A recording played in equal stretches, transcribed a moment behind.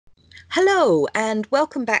Hello, and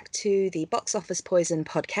welcome back to the Box Office Poison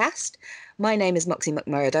podcast. My name is Moxie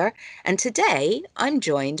McMurder, and today I'm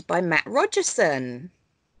joined by Matt Rogerson.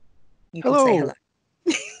 You can say hello.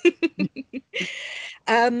 Hello.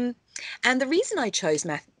 Um, and the reason I chose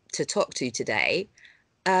Matt to talk to today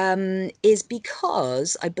is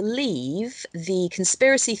because I believe the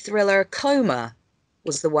conspiracy thriller Coma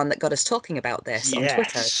was the one that got us talking about this on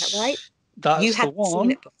Twitter. Is that right? Yes, You that's the hadn't seen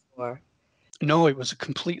one. it before. No, it was a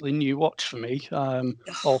completely new watch for me.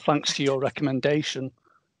 All thanks to your recommendation.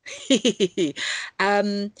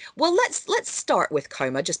 Well, let's start with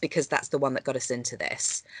Coma, just because that's the one that got us into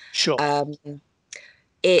this. Sure. Um,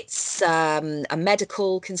 it's a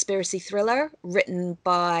medical conspiracy thriller written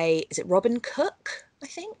by, is it Robin Cook, I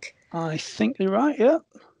think, I think you're right, yeah.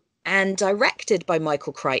 and directed by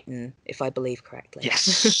Michael Crichton, if I believe correctly.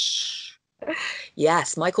 Yes.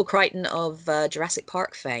 Yes, Michael Crichton of Jurassic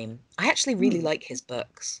Park fame. I actually really Hmm. like his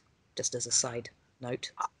books, just as a side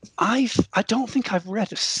note. I don't think I've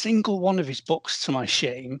read a single one of his books to my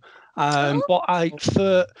shame. Oh, But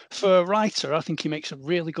for a writer, I think he makes a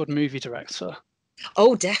really good movie director.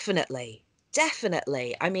 oh, definitely.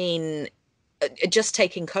 Definitely. I mean, just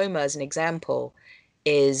taking Coma as an example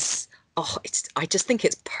is I just think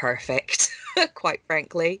it's perfect, quite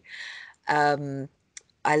frankly. Um,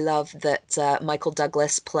 I love that Michael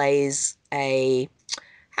Douglas plays a,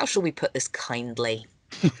 how shall we put this kindly?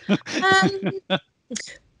 Um,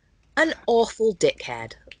 an awful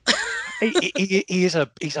dickhead. He's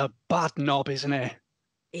a bad knob, isn't he?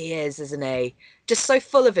 He is, isn't he? Just so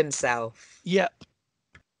full of himself. Yeah,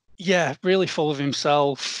 yeah, really full of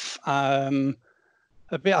himself.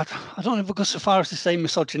 A bit, I don't ever go so far as to say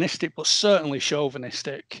misogynistic, but certainly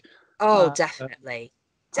chauvinistic. Oh, Uh, definitely.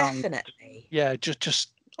 and Definitely. yeah,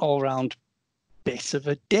 just all round bit of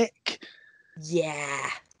a dick. Yeah,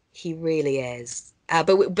 he really is.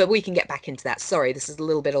 But we can get back into that. Sorry, this is a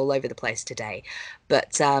little bit all over the place today.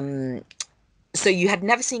 But so you had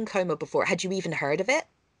never seen Coma before. Had you even heard of it?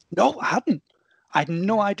 No, I hadn't. I had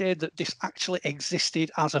no idea that this actually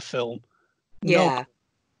existed as a film. No, Yeah.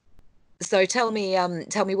 So tell me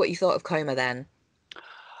what you thought of Coma then.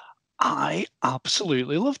 I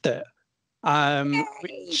absolutely loved it. Yay!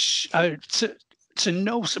 Which to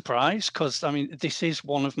no surprise, because I mean this is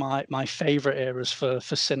one of my favourite eras for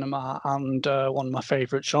cinema and one of my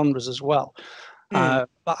favourite genres as well. Mm.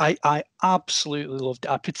 But I absolutely loved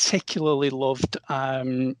it. I particularly loved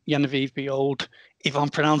Genevieve Bujold. If I'm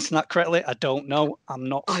pronouncing that correctly, I don't know. I'm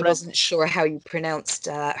not I wasn't French. sure how you pronounced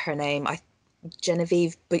her name.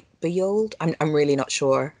 Genevieve Bujold. I'm really not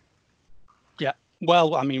sure. Yeah.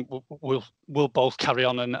 Well, I mean, we'll both carry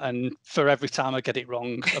on, and for every time I get it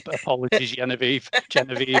wrong, apologies, Genevieve.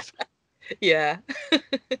 Genevieve. Yeah.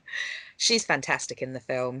 She's fantastic in the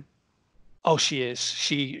film. Oh, she is.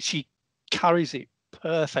 She carries it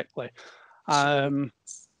perfectly. She really Um,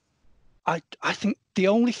 does. I think the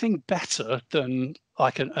only thing better than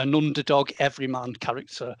like an underdog everyman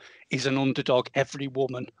character is an underdog every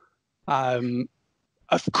woman. Um,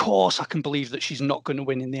 of course, I can believe that she's not going to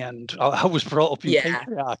win in the end. I was brought up in Yeah.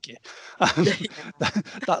 patriarchy. Um,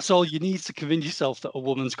 that's all you need to convince yourself that a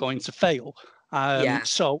woman's going to fail. Yeah.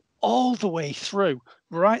 So all the way through,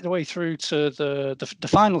 right the way through to the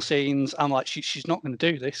final scenes, I'm like, she's not going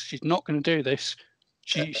to do this. She's not going to do this.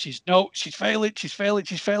 She's failing. She's failing.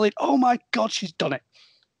 She's failing. Oh my God, she's done it.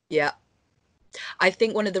 Yeah. I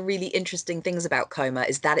think one of the really interesting things about Coma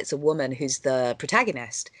is that it's a woman who's the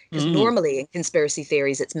protagonist. Because Mm, normally in conspiracy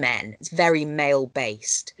theories, it's men. It's very male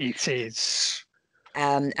based. it is.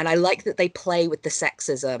 And I like that they play with the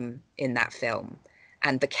sexism in that film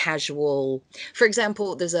and the casual. For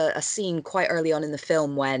example, there's a scene quite early on in the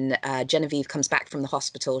film when Genevieve comes back from the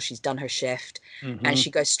hospital. She's done her shift and Hmm. she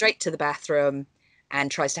goes straight to the bathroom and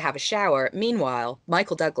tries to have a shower. Meanwhile,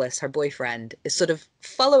 Michael Douglas, her boyfriend, is sort of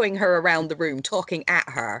following her around the room, talking at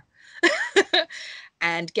her,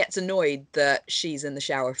 and gets annoyed that she's in the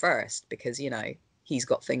shower first because, he's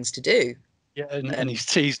got things to do. Yeah, and And his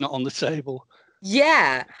tea's not on the table.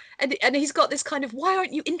 yeah. And he's got this kind of, why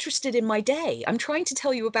aren't you interested in my day? I'm trying to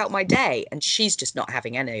tell you about my day. And she's just not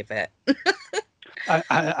having any of it.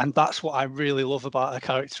 And that's what I really love about her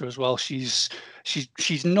character as well. She's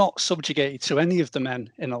not subjugated to any of the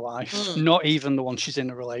men in her life, Mm. not even the one she's in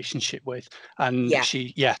a relationship with. And Yeah,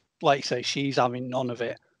 yeah, like you say, she's having none of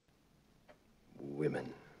it.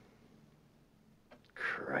 Women.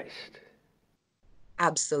 Christ.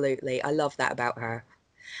 absolutely. I love that about her.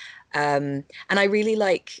 And I really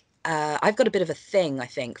like, I've got a bit of a thing, I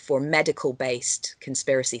think, for medical based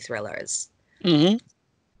conspiracy thrillers. Hmm.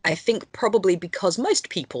 I think probably because most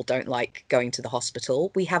people don't like going to the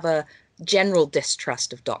hospital, we have a general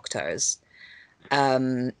distrust of doctors.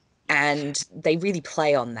 Um, and they really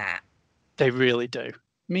play on that. They really do.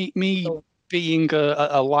 Me Oh, being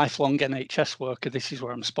a lifelong NHS worker, this is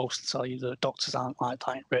where I'm supposed to tell you that doctors aren't like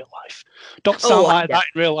that in real life. Doctors aren't like yeah. that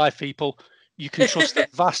in real life, people. You can trust the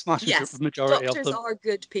vast Yes, majority of doctors them are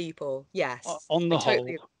good people. Yes, on I the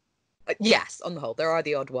totally whole. agree. Yes, on the whole, there are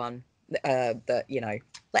the odd one that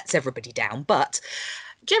lets everybody down. But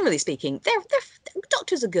generally speaking,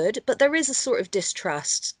 doctors are good, but there is a sort of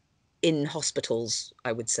distrust in hospitals,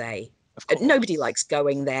 I would say. Of Nobody course. likes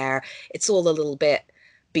going there. It's all a little bit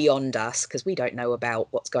beyond us because we don't know about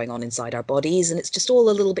what's going on inside our bodies, and it's just all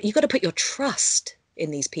a little bit. You've got to put your trust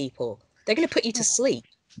in these people. They're going to put you to sleep,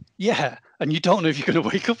 Yeah, and you don't know if you're going to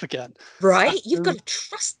wake up again. right? You've got Um, to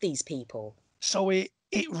trust these people. so it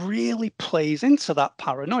really plays into that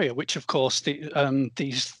paranoia, which of course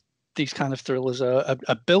these kind of thrillers are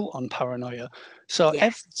built on paranoia. So Yes,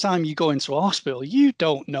 every time you go into a hospital, you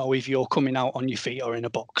don't know if you're coming out on your feet or in a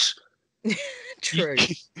box. You true.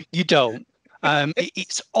 you don't.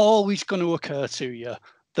 It's always going to occur to you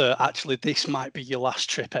that actually this might be your last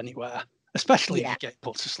trip anywhere, especially if Yeah, you get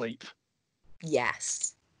put to sleep.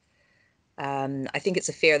 yes. I think it's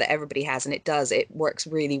a fear that everybody has, and it does. It works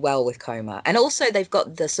really well with Coma. And also, they've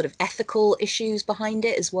got the sort of ethical issues behind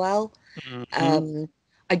it as well. Mm-hmm. Um,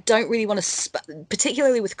 I don't really want to,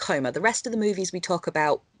 particularly with Coma. The rest of the movies we talk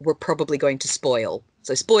about, we're probably going to spoil.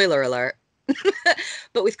 So, spoiler alert.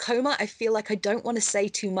 But with Coma, I feel like I don't want to say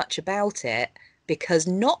too much about it because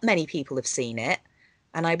not many people have seen it.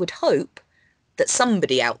 And I would hope that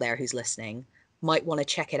somebody out there who's listening might want to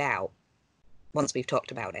check it out once we've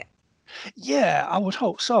talked about it. Yeah, I would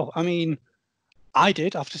hope so. I mean, I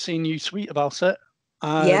did after seeing you tweet about it.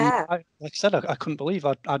 Yeah. Like I said, I couldn't believe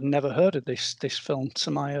I'd never heard of this film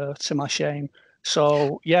to my shame.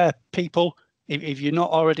 So yeah, people, if you're not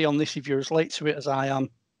already on this, if you're as late to it as I am,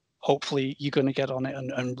 hopefully you're going to get on it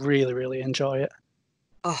and really really enjoy it.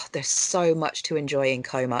 Oh, there's so much to enjoy in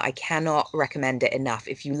Coma. I cannot recommend it enough.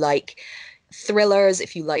 If you like thrillers,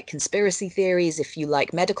 if you like conspiracy theories, if you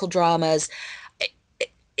like medical dramas,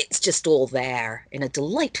 it's just all there in a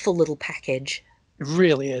delightful little package. It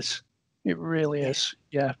really is. It really Yeah. is.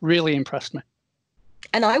 Yeah, really impressed me.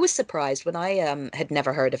 And I was surprised when I had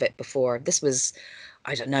never heard of it before. This was,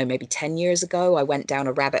 I don't know, maybe 10 years ago. I went down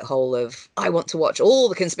a rabbit hole of, I want to watch all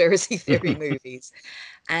the conspiracy theory movies.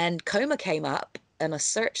 And Coma came up in a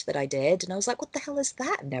search that I did. And I was like, what the hell is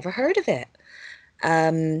that? Never heard of it.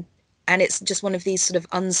 Um, and it's just one of these sort of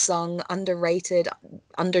unsung, underrated,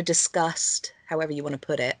 under-discussed, however you want to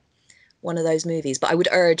put it, one of those movies. But I would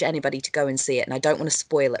urge anybody to go and see it, and I don't want to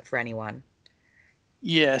spoil it for anyone.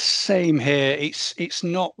 Yeah, same here. It's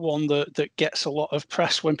not one that gets a lot of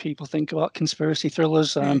press when people think about conspiracy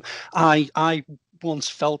thrillers. Mm. I once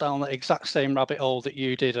fell down the exact same rabbit hole that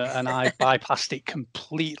you did, and I bypassed it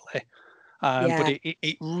completely. But Yeah.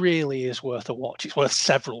 it really is worth a watch. It's worth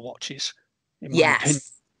several watches, in my opinion.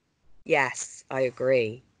 Yes. Yes, I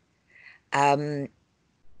agree. Um,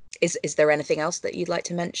 is there anything else that you'd like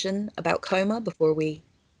to mention about Coma before we?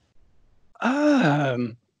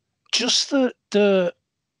 Um, just the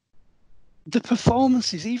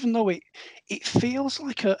performances, even though it feels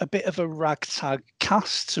like a bit of a ragtag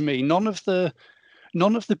cast to me. None of the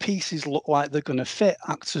pieces look like they're going to fit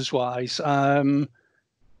actors wise.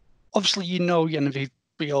 Obviously, Genevieve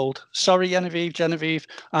Behold. Sorry, Genevieve.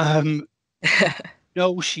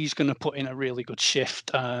 No, she's going to put in a really good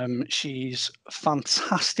shift. She's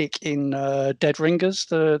fantastic in Dead Ringers,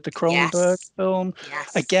 the Cronenberg Yes. film.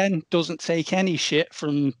 Yes. Again, doesn't take any shit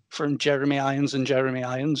from Jeremy Irons and Jeremy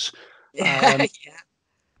Irons. Yeah.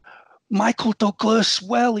 Michael Douglas,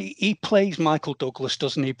 well, he plays Michael Douglas,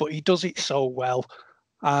 doesn't he? But he does it so well.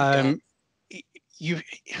 He does. Um, you,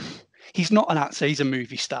 he's not an actor; he's a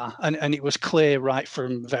movie star, and it was clear right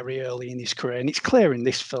from very early in his career, and it's clear in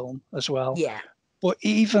this film as well. Yeah. But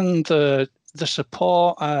even the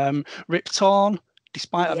support, Rip Torn,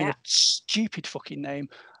 despite having Yeah. a stupid fucking name,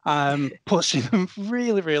 puts in a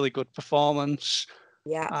really really good performance.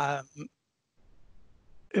 Yeah. Um,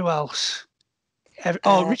 who else?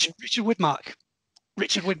 Oh, Um, Richard Widmark.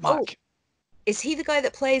 Richard oh, Widmark. is he the guy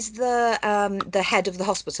that plays the head of the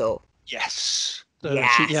hospital? Yes, the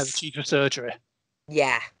Yes. chief of surgery.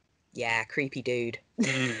 Yeah. Yeah. Creepy dude.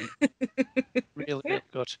 Mm, really, really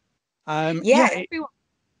good. Yeah. Yeah,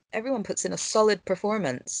 Everyone puts in a solid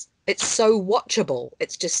performance. It's so watchable.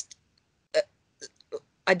 It's just uh,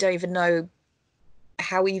 I don't even know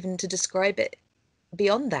how even to describe it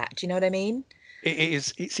beyond that. Do you know what I mean? it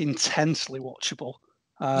is. It's intensely watchable.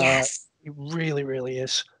 Uh, Yes. it really, really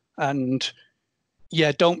is. And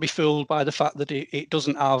yeah, don't be fooled by the fact that it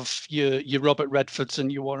doesn't have your Robert Redfords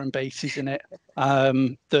and your Warren Beatty's in it.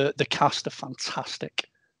 The cast are fantastic,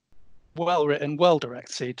 well written, well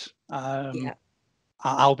directed. Yeah.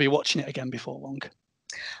 I'll be watching it again before long.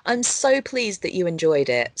 I'm so pleased that you enjoyed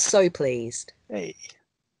it. So pleased. Hey.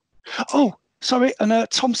 Oh, sorry, and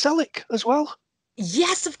Tom Selleck as well.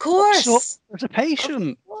 Yes, of So course. as a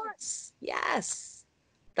patient. Of course. Yes.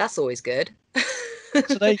 That's always good.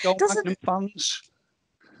 So there you go, Doesn't Magnum fans.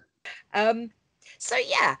 um so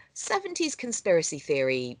yeah, 70s conspiracy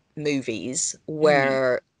theory movies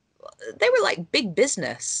were they were like big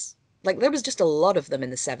business. Like there was just a lot of them in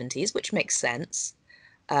the 70s, which makes sense.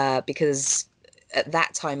 Because at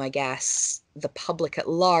that time, I guess, the public at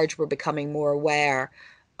large were becoming more aware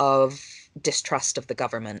of distrust of the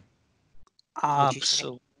government, would you say?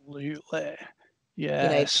 Absolutely. You Yeah.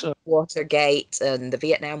 know, So Watergate and the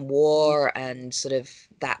Vietnam War and sort of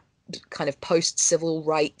that kind of post-civil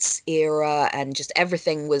rights era, and just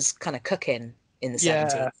everything was kind of cooking in the yeah.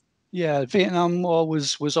 70s. Yeah, Vietnam War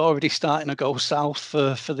was already starting to go south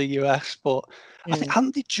for the US, but I think Mm.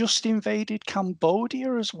 hadn't they just invaded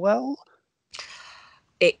Cambodia as well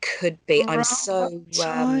It could be. I'm around that so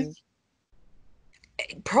time?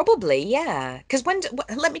 probably, yeah. Because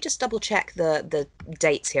let me just double check the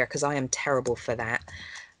dates here because I am terrible for that.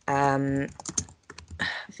 Um,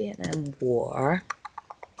 Vietnam War.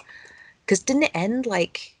 Because didn't it end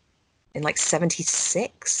like in like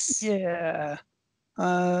 76? Yeah.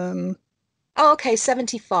 Um, Oh, okay,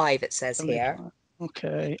 75 it says here. 75.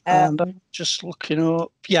 Okay, and Um, I'm just looking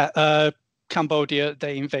up. Yeah, Cambodia,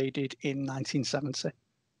 they invaded in 1970.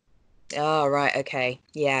 oh, right, okay,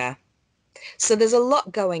 yeah. So there's a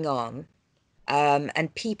lot going on.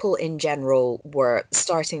 And people in general were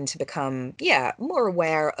starting to become, yeah, more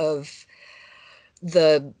aware of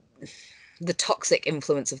the the toxic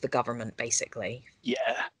influence of the government, basically.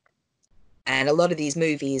 Yeah. And a lot of these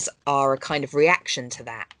movies are a kind of reaction to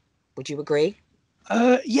that. Would you agree?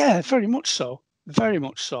 Yeah, very much so. Very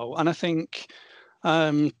much so. And I think,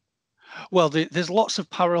 um, well, there's lots of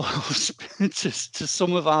parallels to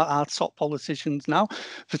some of our top politicians now,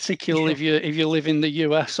 particularly if you live in the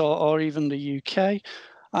US or even the UK.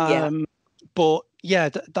 Yeah, But yeah,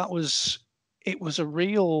 that was it was a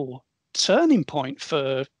real turning point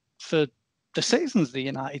for the citizens of the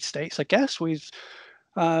United States, I guess,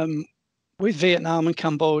 um, with Vietnam and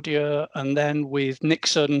Cambodia, and then with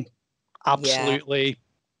Nixon yeah, absolutely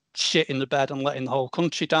shitting the bed and letting the whole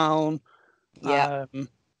country down. yeah, Um,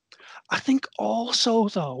 I think also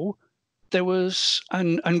though there was,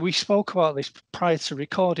 and we spoke about this prior to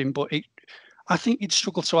recording, but I think you'd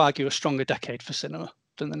struggle to argue a stronger decade for cinema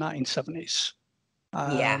than the 1970s.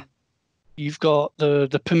 yeah, You've got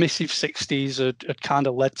the permissive 60s had kind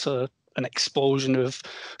of led to an explosion of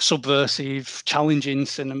subversive, challenging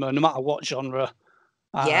cinema, no matter what genre.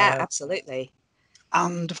 yeah, Uh, absolutely.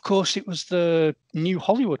 and of course, it was the new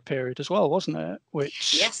Hollywood period as well, wasn't it?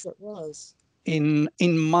 Which, Yes, it was. in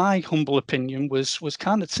my humble opinion, was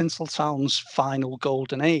kind of Tinseltown's final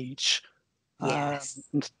golden age. Yes.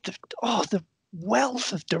 And the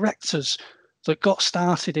wealth of directors that got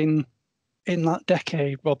started in that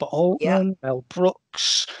decade: Robert Yeah, Altman, Mel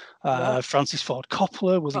Brooks, yeah, Francis Ford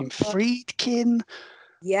Coppola, William Coppola. Friedkin,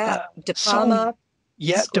 Yeah, De so Palma,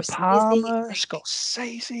 yeah, De Scorsese. Palma, Like,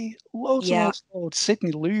 Scorsese, loads and yeah, loads and loads,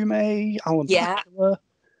 Sidney Lumet, Alan yeah, Bakula,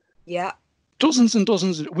 yeah. dozens and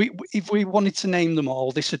dozens. If we wanted to name them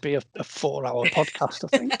all, this would be a 4-hour podcast,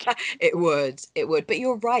 I think. It would, it would. But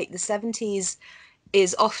you're right. The 70s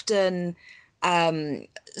is often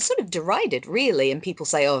sort of derided, really, and people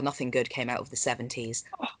say, "Oh, nothing good came out of the 70s."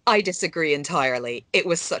 I disagree entirely. It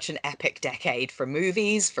was such an epic decade for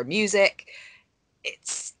movies, for music.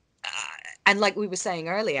 It's and like we were saying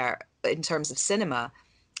earlier, in terms of cinema,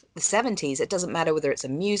 the 70s, it doesn't matter whether it's a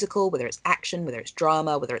musical, whether it's action, whether it's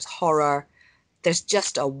drama, whether it's horror. There's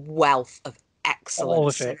just a wealth of All excellent of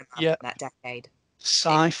it, cinema yeah. from that decade. It,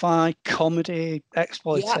 Sci-fi, comedy, yeah,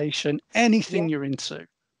 exploitation, anything yeah. you're into.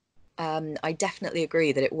 I definitely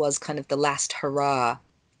agree that it was kind of the last hurrah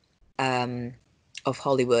um, of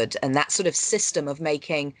Hollywood and that sort of system of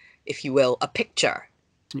making, if you will, a picture.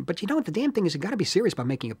 But you know what? The damn thing is, you got to be serious about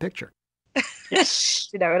making a picture. Yes,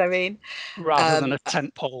 You know what I mean? rather than Um, a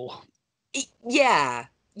tent pole. yeah,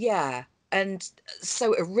 yeah. And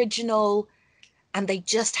so original, and they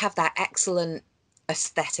just have that excellent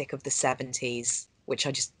aesthetic of the 70s, which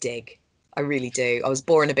I just dig. I really do. I was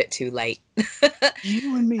born a bit too late.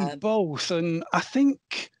 You and me Um, both, and I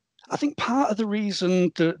think part of the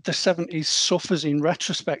reason the 70s suffers in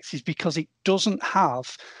retrospect is because it doesn't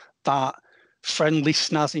have that friendly,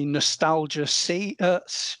 snazzy nostalgia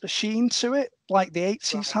sheen to it. like the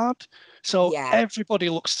 80s had. So Yeah. everybody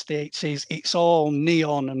looks to the 80s. It's all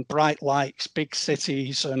neon and bright lights, big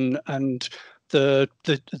cities, and the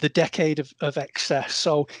decade of excess.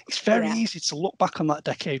 So it's very easy to look back on that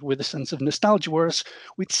decade with a sense of nostalgia. Whereas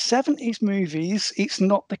with 70s movies, it's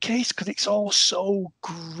not the case because it's all so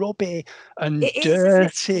grubby and It is, isn't it?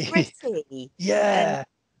 It's dirty. gritty. And Yeah.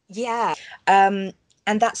 yeah.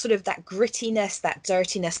 And that sort of that grittiness, that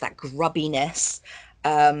dirtiness, that grubbiness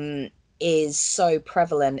is so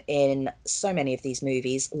prevalent in so many of these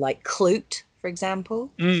movies, like Klute, for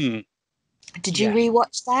example. Did you Yeah.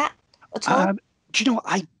 rewatch that at all? Do you know what?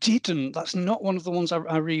 I didn't. That's not one of the ones I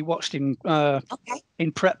rewatched Okay.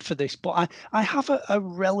 in prep for this, but I have a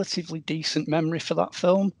relatively decent memory for that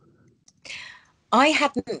film.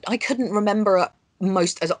 I couldn't remember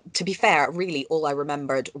most, to be fair, really all I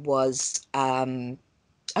remembered was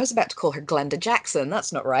I was about to call her Glenda Jackson.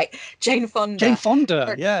 That's not right. Jane Jane Fonda. Fonda,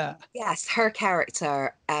 Her, yeah. yes, her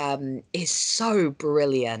character is so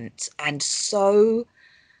brilliant and so,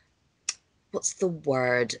 what's the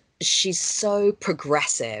word? She's so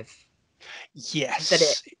progressive that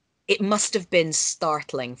Yes. it must have been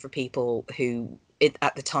startling for people who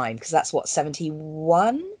at the time, because that's what,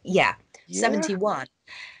 71? Yeah, Yeah. 71.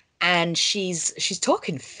 And she's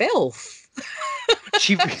talking filth.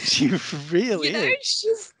 She really You know,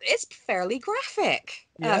 is. it's fairly graphic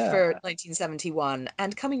for Yeah. 1971,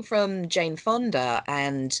 and coming from Jane Fonda,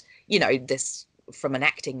 and this from an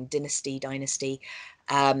acting dynasty,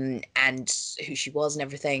 and who she was and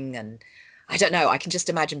everything, and I don't know, I can just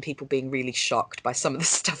imagine people being really shocked by some of the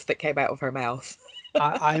stuff that came out of her mouth.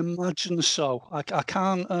 I imagine so. I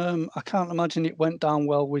can't imagine it went down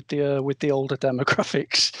well with the older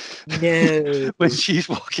demographics. No. When she's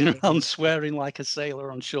walking around swearing like a sailor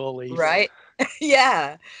on shore leave. Right?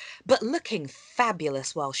 Yeah. But looking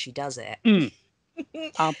fabulous while she does it. She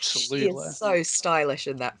is Absolutely. so stylish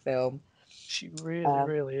in that film. She really, Um,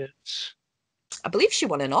 really is. I believe she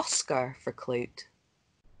won an Oscar for Klute.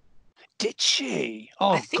 Did she? I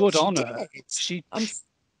Oh, think good she on did. her. She I'm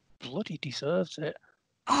bloody deserves it.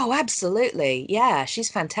 Oh, absolutely. Yeah, she's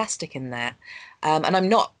fantastic in that. And I'm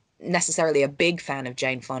not necessarily a big fan of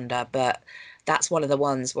Jane Fonda, but that's one of the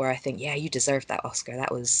ones where I think, yeah, you deserve that Oscar.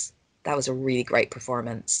 That was a really great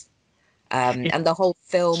performance. And the whole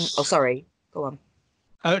film. Oh, It's, sorry. Go on.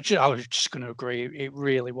 I was just going to agree. It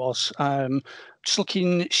really was. Just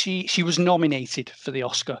looking, she was nominated for the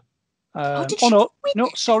Oscar. Oh, did Oh she no, win no,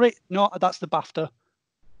 it? sorry, no, that's the BAFTA.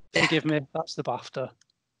 Forgive me, that's the BAFTA.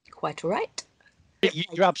 Quite all right.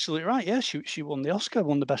 You're absolutely right. Yeah, she won the Oscar,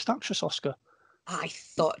 won the Best Actress Oscar. I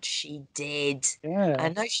thought she did. I Yeah.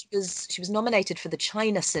 know she was nominated for the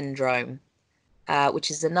China Syndrome,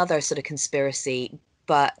 which is another sort of conspiracy,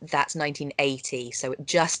 but that's 1980, so it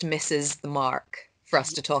just misses the mark for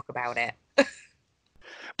us to talk about it.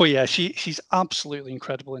 But yeah, she's absolutely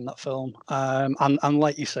incredible in that film. And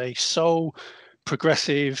like you say, so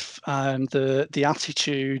progressive, and the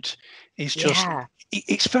attitude is just Yeah.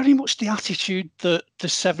 it's very much the attitude that the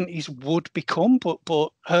 70s would become,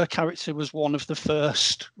 but her character was one of the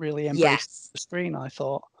first really embraced Yes. the screen, I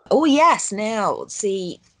thought. Oh, yes. Now,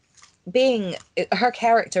 see, being her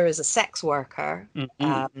character is a sex worker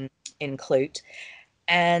Mm-hmm. in Clute,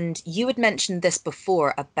 and you had mentioned this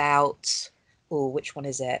before about, oh, which one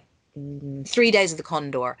is it? 3 Days of the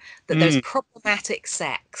Condor, that there's problematic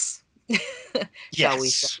sex, shall we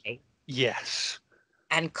Yes. say. Yes.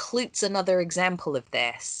 And Clute's another example of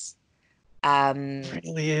this. Um, It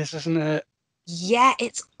really is, isn't it? yeah,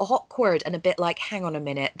 it's awkward and a bit like, hang on a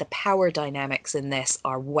minute, the power dynamics in this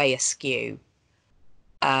are way askew.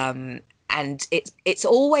 And it's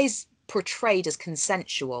always portrayed as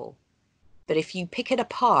consensual, but if you pick it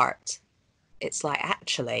apart, it's like,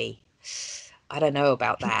 actually, I don't know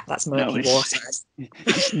about that. That's No, murky waters.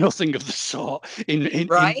 it's nothing of the sort, in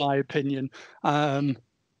Right? my opinion. Um,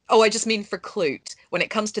 Oh, I just mean for Clute. When it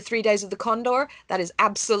comes to 3 Days of the Condor, that is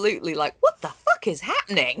absolutely like, what the fuck is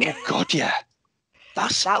happening? oh God, yeah. That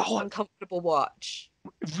was an uncomfortable watch.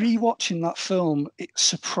 Rewatching that film, it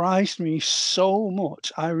surprised me so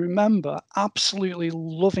much. I remember absolutely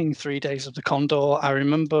loving 3 Days of the Condor. I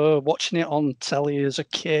remember watching it on telly as a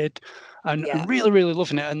kid and Yeah. really, really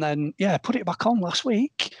loving it. And then, yeah, put it back on last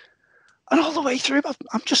week. And all the way through,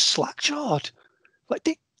 I'm just slack-jawed.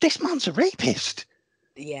 Like, this man's a rapist.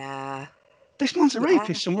 Yeah. This man's a Yeah.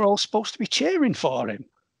 rapist, and we're all supposed to be cheering for him.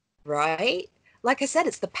 Right? Like I said,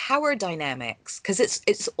 it's the power dynamics, because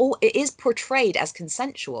it is portrayed as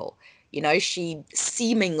consensual. She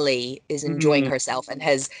seemingly is enjoying herself and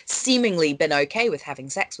has seemingly been okay with having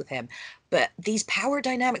sex with him. But these power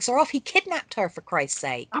dynamics are off. He kidnapped her, for Christ's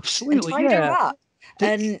sake, and Absolutely, tied her yeah. up. The-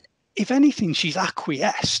 And if anything, she's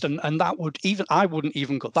acquiesced, and that would even I wouldn't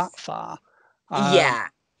even go that far. Yeah,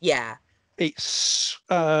 yeah. It's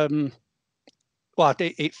it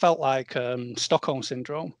felt like Stockholm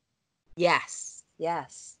syndrome. Yes,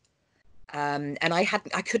 yes. And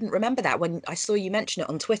I couldn't remember that when I saw you mention it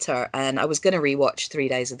on Twitter, and I was going to rewatch 3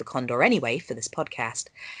 Days of the Condor anyway for this podcast.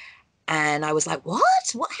 And I was like, what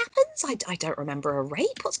happens? I don't remember a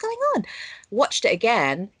rape. What's going on? Watched it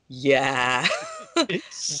again. Yeah.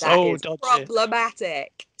 It's That so is dodgy.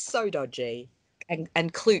 problematic. So dodgy.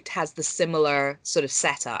 And Klute has the similar sort of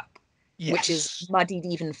setup, which is Yes. muddied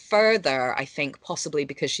even further, I think, possibly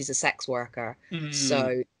because she's a sex worker.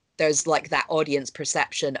 So there's like that audience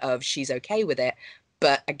perception of she's okay with it.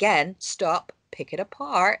 But again, stop, pick it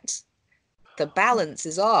apart. The balance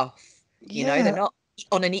is off. You know, they're Yeah, not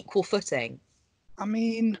on an equal footing. I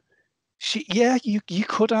mean, you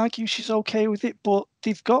could argue she's okay with it, but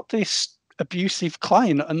they've got this abusive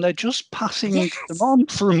client, and they're just passing them Yes, on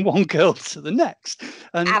from one girl to the next.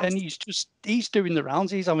 And absolutely. he's doing the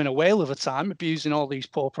rounds. He's having a whale of a time abusing all these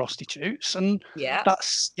poor prostitutes, and Yeah,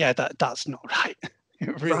 that's not right. It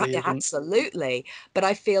right, really isn't. absolutely. But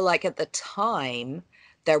I feel like at the time,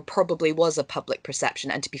 there probably was a public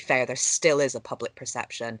perception, and to be fair, there still is a public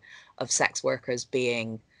perception of sex workers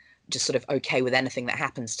being just sort of okay with anything that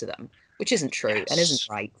happens to them, which isn't true and isn't Yes.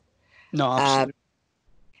 right. No, Um, absolutely.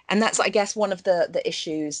 and that's, I guess, one of the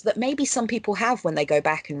issues that maybe some people have when they go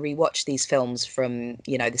back and rewatch these films from,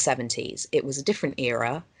 the 70s. It was a different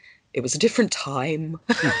era. It was a different time.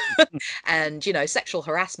 And, sexual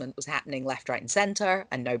harassment was happening left, right, and center,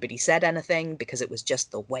 and nobody said anything because it was just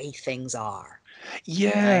the way things are.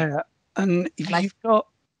 Right. Yeah, and if And I, you've got,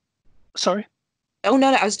 sorry. oh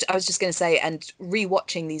no, I was just going to say, and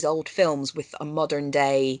rewatching these old films with a modern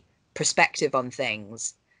day perspective on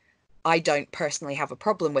things, I don't personally have a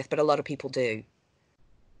problem with, but a lot of people do.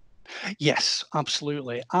 Yes,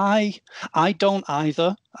 absolutely. I don't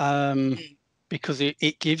either, because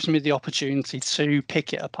it gives me the opportunity to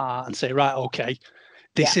pick it apart and say, right, okay,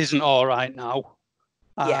 Yeah, this isn't all right now.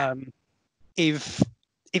 yeah, If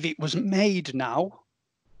it was made now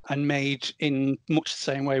and made in much the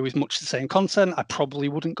same way with much the same content, I probably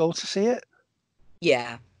wouldn't go to see it.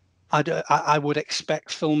 yeah, I would expect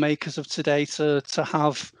filmmakers of today to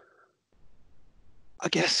have, I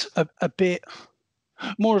guess, a bit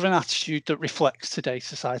more of an attitude that reflects today's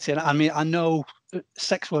society. And I mean, I know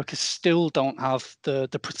sex workers still don't have the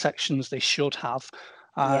protections they should have,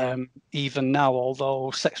 yeah, even now.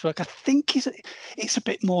 Although sex work, I think, it's a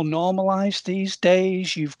bit more normalised these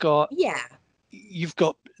days. You've got yeah,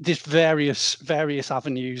 this various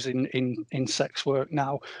avenues in sex work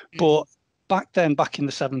now, mm, but back in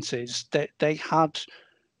the 70s, they had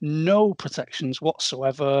no protections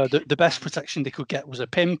whatsoever. The best no, protection they could get was a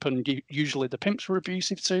pimp, and usually the pimps were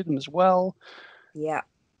abusive to them as well. yeah.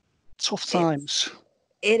 Tough It's times.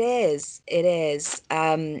 it is.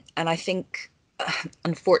 And I think,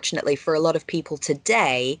 unfortunately, for a lot of people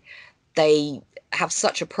today, they have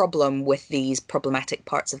such a problem with these problematic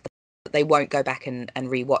parts of the that they won't go back and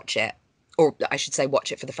rewatch it, or I should say,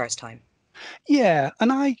 watch it for the first time. Yeah,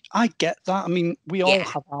 and I get that. I mean, we all Yeah,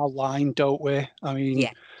 have our line, don't we? I mean,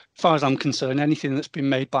 yeah, as far as I'm concerned, anything that's been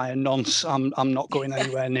made by a nonce, I'm not going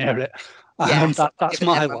anywhere near it. yes, I'm not That's giving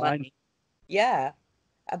my them my line. money. Yeah,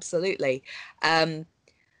 absolutely. Um,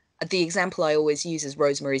 the example I always use is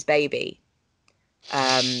Rosemary's Baby,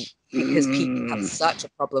 because people have Mm, such a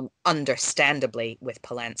problem, understandably, with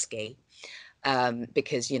Polanski,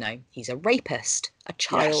 because he's a rapist, a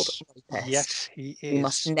child yes, rapist. yes, he We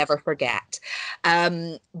must is. never forget.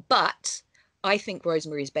 But I think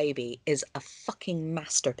Rosemary's Baby is a fucking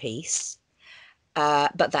masterpiece.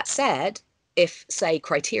 But that said, if say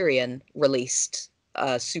Criterion released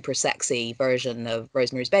a super sexy version of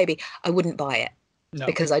Rosemary's Baby, I wouldn't buy it No,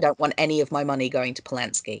 because I don't want any of my money going to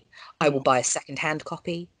Polanski. I will no, buy a second-hand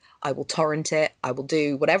copy. I will torrent it. I will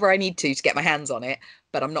do whatever I need to get my hands on it,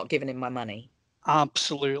 but I'm not giving him my money.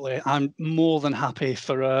 absolutely. I'm more than happy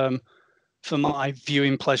for my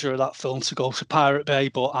viewing pleasure of that film to go to Pirate Bay,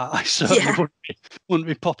 but I certainly Yeah, wouldn't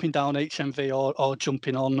be popping down HMV or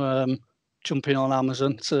jumping on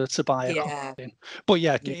Amazon to buy a yeah, copy. But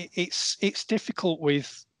yeah, yeah, it's difficult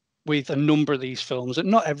with a number of these films, and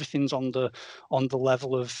not everything's on the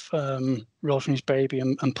level of Rosemary's Baby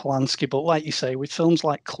and Polanski. But like you say, with films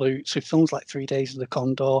like Klute, with films like 3 Days of the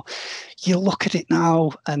Condor, you look at it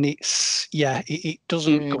now and it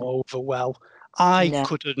doesn't mm, go over well. I no,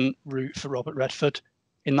 couldn't root for Robert Redford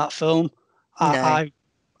in that film. no. I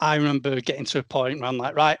I remember getting to a point where I'm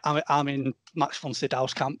like, right, I'm in Max von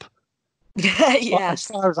Sydow's camp. As Yes.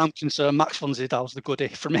 far as I'm concerned, Max von Sydow's the goodie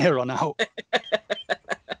from here on out.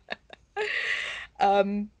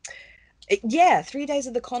 um, yeah, 3 Days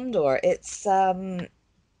of the Condor.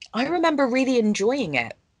 I remember really enjoying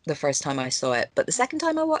it the first time I saw it, but the second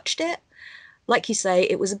time I watched it, like you say,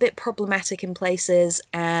 it was a bit problematic in places,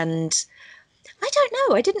 and I don't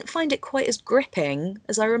know, I didn't find it quite as gripping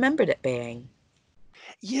as I remembered it being.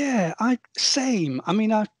 Yeah, same. I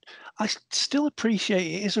mean, I still appreciate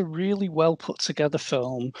it is a really well put together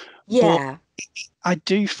film, but Yeah, I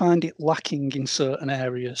do find it lacking in certain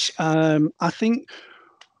areas. I think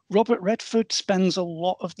Robert Redford spends a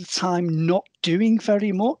lot of the time not doing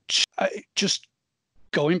very much, just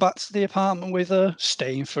going back to the apartment with her,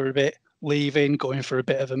 staying for a bit, leaving, going for a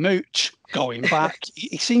bit of a mooch, going back.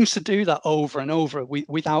 He seems to do that over and over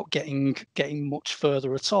without getting much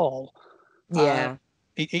further at all. Uh, yeah.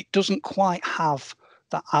 it doesn't quite have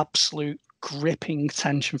that absolute gripping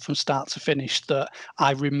tension from start to finish that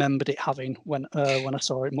I remembered it having when I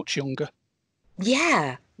saw it much younger.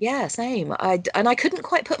 Yeah, yeah, same. And I couldn't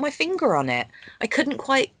quite put my finger on it. I couldn't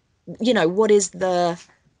quite,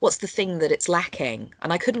 what's the thing that it's lacking?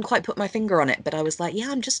 And I couldn't quite put my finger on it, but I was like, yeah,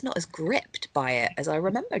 I'm just not as gripped by it as I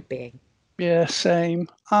remembered being. Yeah, same.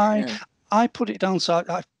 I Yeah. I put it down. So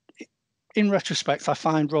in retrospect, I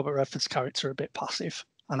find Robert Redford's character a bit passive,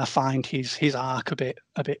 and I find his arc a bit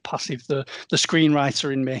passive. The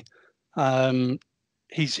screenwriter in me, um,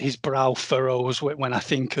 his brow furrows when I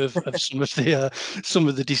think of some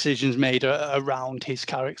of the decisions made around his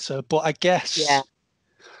character. But Yeah.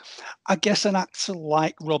 I guess an actor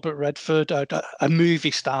like Robert Redford, a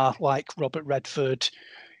movie star like Robert Redford,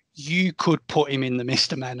 you could put him in the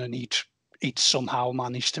Mr. Men and he'd somehow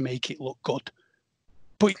manage to make it look good.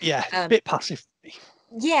 But yeah, Um, bit passive.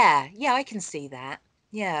 yeah, yeah, I can see that.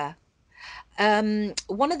 Yeah.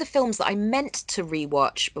 One of the films that I meant to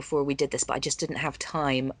rewatch before we did this, but I just didn't have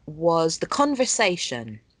time, was The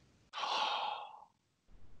Conversation.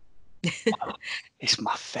 It's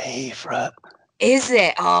my favourite. Is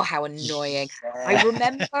it? Oh, how annoying. I Yeah.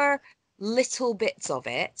 remember little bits of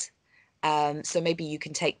it. So maybe you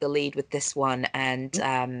can take the lead with this one, and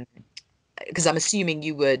because I'm assuming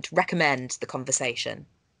you would recommend The Conversation.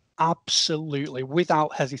 Absolutely,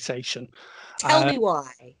 without hesitation. Tell Uh, me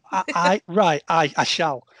why. I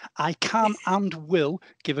shall. I can and will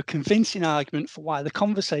give a convincing argument for why The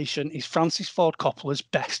Conversation is Francis Ford Coppola's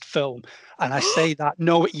best film. And I say that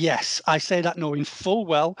knowing full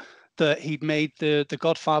well that he'd made the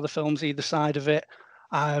Godfather films either side of it.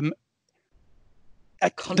 Um, the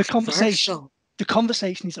conversation, Controversial. the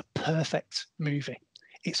conversation is a perfect movie.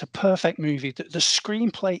 It's a perfect movie. The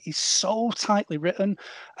screenplay is so tightly written,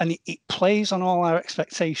 and it plays on all our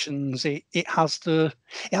expectations. It has the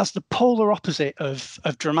polar opposite of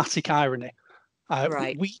dramatic irony.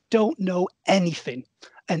 Right. We don't know anything,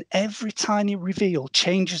 and every tiny reveal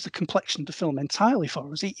changes the complexion of the film entirely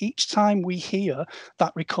for us. Each time we hear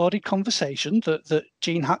that recorded conversation that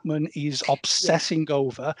Gene Hackman is Yeah. obsessing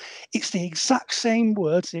over, it's the exact same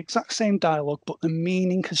words, the exact same dialogue, but the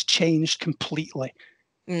meaning has changed completely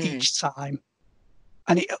Mm. each time.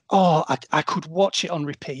 And I could watch it on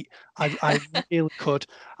repeat. I really could.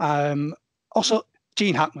 Also,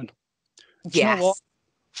 Gene Hackman. Do you know what? Yes.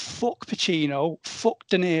 Fuck Pacino, fuck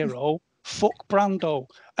De Niro, fuck Brando.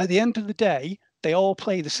 At the end of the day, they all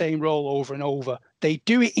play the same role over and over. They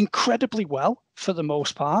do it incredibly well for the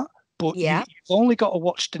most part, but Yeah. you've only got to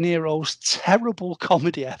watch De Niro's terrible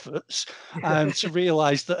comedy efforts to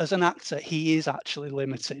realise that as an actor, he is actually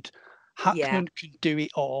limited. Yeah. Hackman can do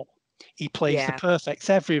it all. He plays the Yeah. perfect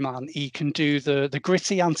everyman. He can do the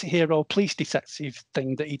gritty anti-hero police detective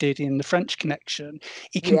thing that he did in The French Connection.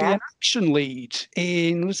 He can be Yeah. an action lead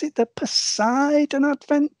in, was it the Poseidon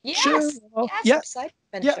Adventure? Yes. Yes. Yeah, Upside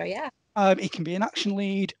yeah. Adventure. Yeah. He can be an action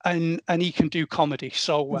lead and he can do comedy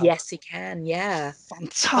so well. Yes, he can. Yeah. I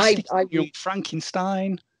Fantastic I young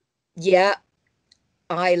Frankenstein. Yeah,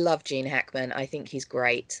 I love Gene Hackman. I think he's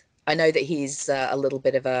great. I know that he's a little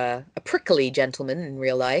bit of a prickly gentleman in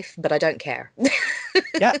real life, but I don't care.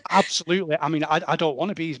 Yeah, absolutely. I mean, I don't want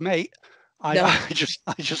to be his mate. No. I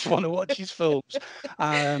just want to watch his films.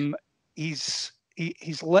 Um, he's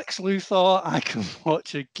Lex Luthor. I can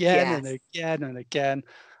watch again and Yes. again and again.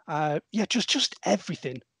 Yeah, just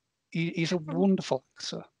everything. He's a From wonderful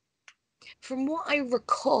actor. from what I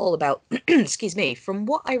recall about, excuse me, from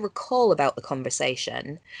what I recall about the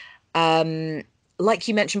conversation, um, like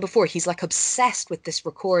you mentioned before, he's like obsessed with this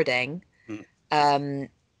recording. Mm. Um,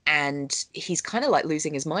 and he's kind of like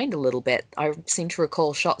losing his mind a little bit. I seem to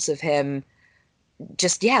recall shots of him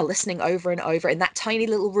just, yeah, listening over and over in that tiny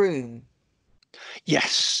little room.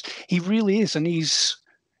 Yes, he really is, and he's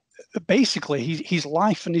basically his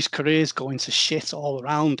life and his career is going to shit all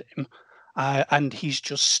around him. And he's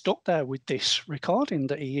just stuck there with this recording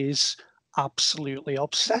that he is absolutely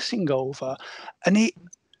obsessing over. And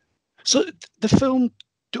so the film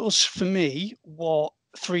does for me what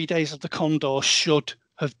 3 Days of the Condor should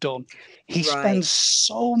have done. He Right. spends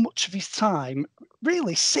so much of his time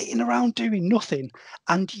really sitting around doing nothing,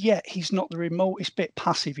 and yet he's not the remotest bit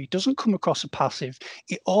passive. He doesn't come across as passive.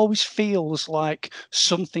 It always feels like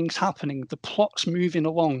something's happening. The plot's moving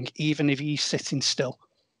along, even if he's sitting still.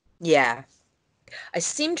 Yeah. I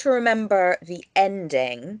seem to remember the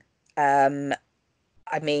ending.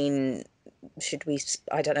 I mean,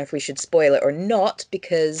 I don't know if we should spoil it or not,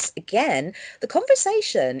 because again, the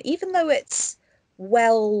conversation, even though it's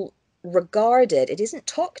well regarded, it isn't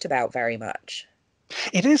talked about very much.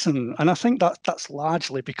 It isn't, and I think that's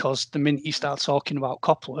largely because the minute you start talking about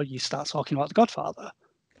Coppola, you start talking about The Godfather.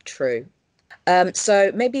 True.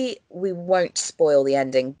 So maybe we won't spoil the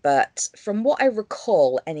ending, but from what I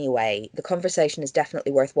recall anyway, the conversation is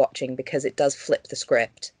definitely worth watching because it does flip the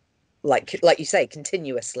script, like you say,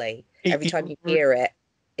 continuously. Every time you hear it,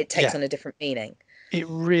 it takes Yeah, on a different meaning. it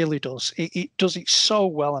really does. It does it so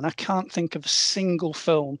well, and I can't think of a single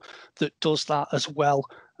film that does that as well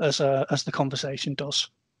as the conversation does.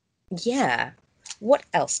 Yeah. What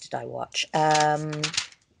else did I watch?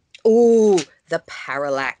 Oh, The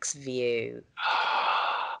Parallax View.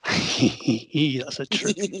 That's a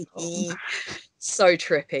trippy film. So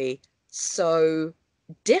trippy, so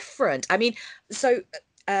different. I mean, so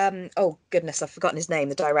oh goodness, I've forgotten his name,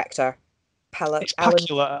 the director. It's Alan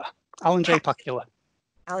Pakula, Alan J. Pak Pakula.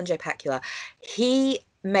 Alan J. Pakula. He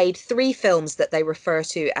made 3 films that they refer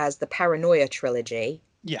to as the Paranoia trilogy,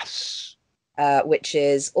 Yes. which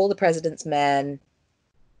is All the President's Men,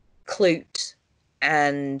 Klute,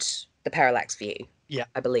 and The Parallax View, Yeah.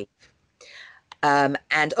 I believe.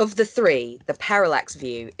 And of the 3, The Parallax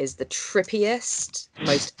View is the trippiest,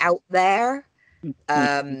 most out there,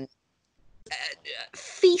 um,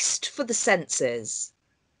 feast for the senses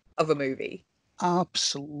of a movie.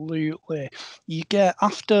 Absolutely. You get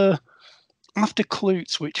after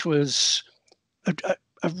Klute, which was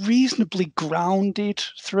a reasonably grounded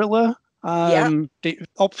thriller. Yeah,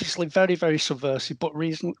 Obviously very, very subversive, but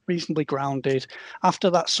reasonably grounded. After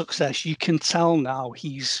that success, you can tell now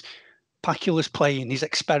Pakula's playing, he's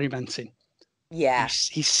experimenting. yeah.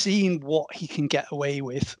 He's seeing what he can get away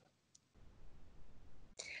with.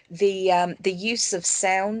 The use of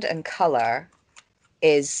sound and color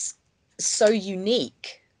is so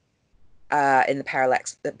unique in the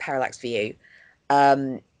parallax view.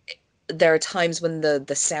 Um, there are times when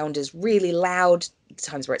the sound is really loud,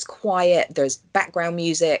 times where it's quiet, there's background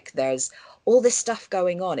music, there's all this stuff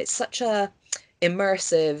going on. It's such a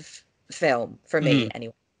immersive film for me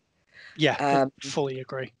anyway. Yeah, fully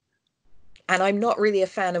agree. And I'm not really a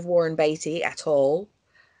fan of Warren Beatty at all,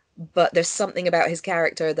 but there's something about his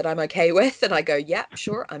character that I'm okay with, and I go, yep,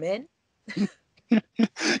 sure, I'm in. Do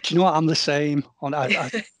you know what? I'm the same.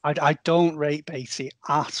 I don't rate Beatty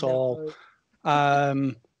at all.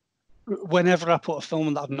 Whenever I put a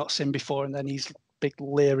film that I've not seen before, and then his big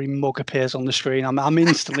leery mug appears on the screen, I'm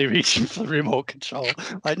instantly reaching for the remote control.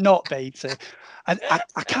 Like, not Beatty. And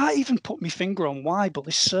I can't even put my finger on why, but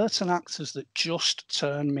there's certain actors that just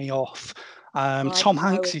turn me off. I Tom know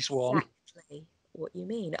Hanks is one. exactly what you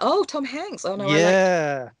mean. Oh, Tom Hanks. Oh no, I like.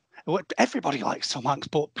 Yeah. Everybody likes Tom Hanks,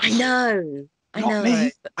 but I know. I not know.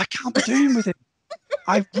 me. I can't be doing with him.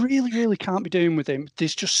 I really, really can't be doing with him.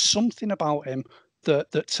 There's just something about him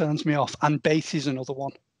that turns me off. And Beatty's another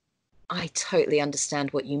one. I totally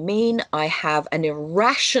understand what you mean. I have an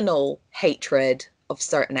irrational hatred of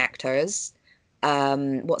certain actors.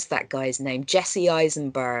 What's that guy's name? Jesse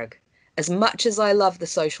Eisenberg. As much as I love The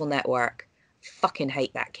Social Network, fucking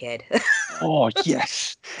hate that kid. Oh,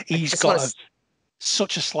 yes. I He's just want got to.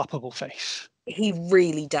 such a slappable face. He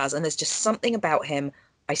really does, and there's just something about him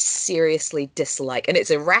I seriously dislike, and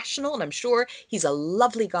it's irrational. And I'm sure he's a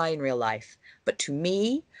lovely guy in real life, but to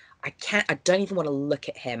me, I can't. I don't even want to look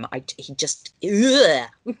at him. He just.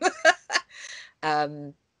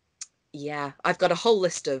 um, yeah, I've got a whole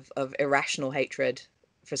list of irrational hatred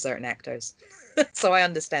for certain actors, so I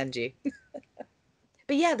understand you.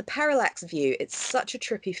 But yeah, the Parallax View. It's such a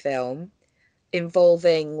trippy film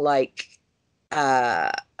involving like uh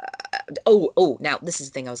now this is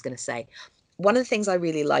the thing I was going to say. One of the things I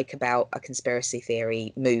really like about a conspiracy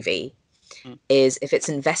theory movie Mm. is if it's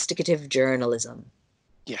investigative journalism.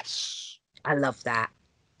 Yes. I love that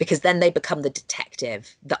because then they become the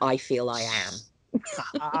detective that I feel I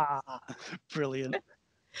am. Brilliant.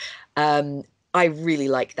 I really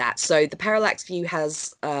like that. So the Parallax View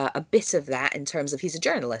has a bit of that in terms of he's a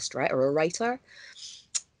journalist, right, or a writer.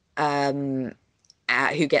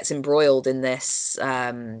 who gets embroiled in this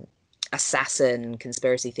assassin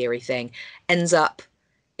conspiracy theory thing, ends up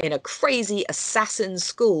in a crazy assassin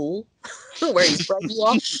school where he's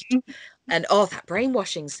brainwashed. And oh, that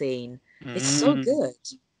brainwashing scene, it's so good.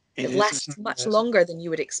 It lasts much longer than you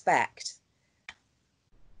would expect.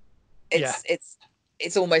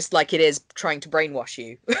 It's almost like it is trying to brainwash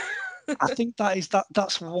you. I think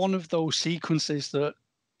that's one of those sequences that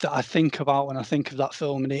I think about when I think of that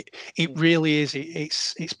film, and it really is.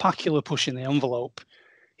 It's Pacula pushing the envelope.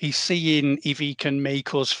 He's seeing if he can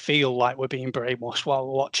make us feel like we're being brainwashed while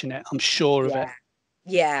we're watching it. I'm sure of it.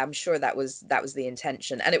 Yeah, I'm sure that was the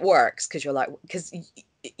intention, and it works because you're like, because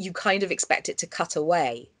you kind of expect it to cut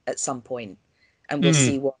away at some point, and we'll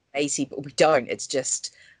see what they see, but we don't. It's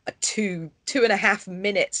just a 2.5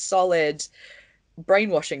 minute solid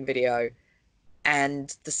brainwashing video,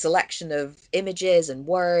 and the selection of images and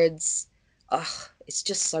words, it's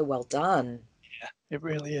just so well done. Yeah, it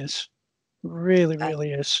really is.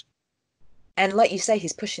 Really is. And like you say,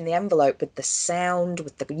 he's pushing the envelope with the sound,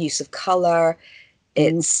 with the use of color.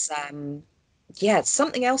 It's it's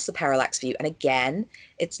something else, the parallax view. And again,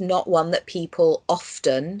 it's not one that people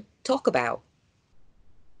often talk about.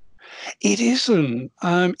 It isn't,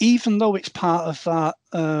 even though it's part of that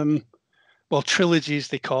trilogies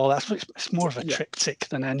they call it. It's more of a triptych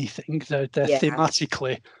than anything. They're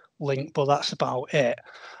thematically linked, but that's about it.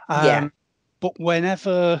 But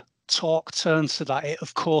whenever talk turns to that, it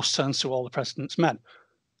of course turns to All the President's Men,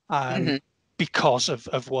 because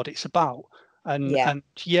of what it's about. And I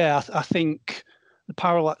think the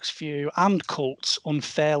parallax view and Cults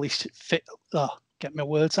unfairly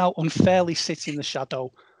unfairly sit in the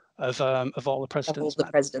shadow of All the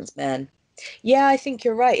President's Men. Yeah, I think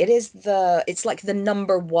you're right. It's like the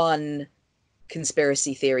number one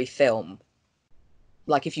conspiracy theory film.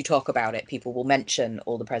 Like if you talk about it, people will mention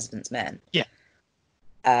All the President's Men. Yeah.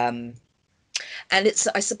 And it's,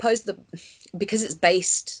 I suppose, because it's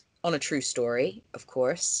based on a true story, of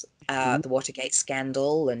course, the Watergate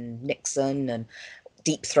scandal and Nixon and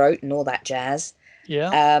Deep Throat and all that jazz.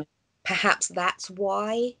 Yeah. Perhaps that's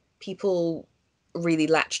why people really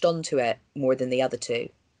latched onto it more than the other two.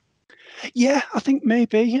 Yeah, I think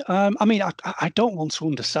maybe. I mean, I don't want to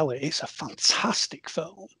undersell it. It's a fantastic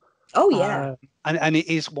film. Oh yeah, and it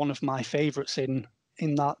is one of my favourites in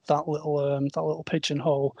that little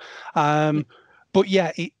pigeonhole. But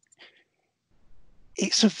yeah,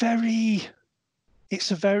 it's a very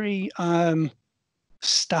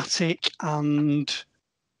static, and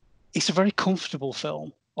it's a very comfortable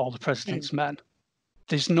film. All the President's Men.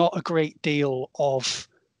 There's not a great deal of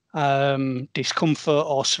discomfort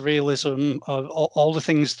or surrealism, or all the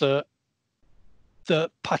things that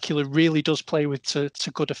Pacula really does play with to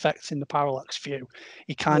good effect in the parallax view.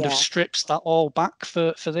 He kind of strips that all back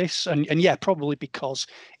for this, and probably because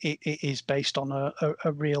it is based on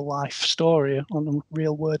a real life story, on a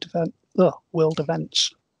real world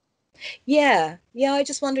events. Yeah, I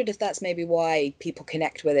just wondered if that's maybe why people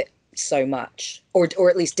connect with it so much, or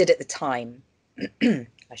at least did at the time.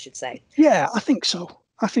 I should say. Yeah, I think so.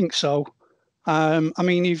 I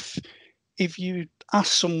mean, if you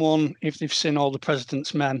ask someone if they've seen All the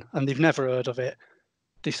President's Men and they've never heard of it,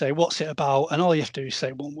 they say, "What's it about?" And all you have to do is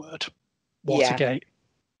say one word: Watergate.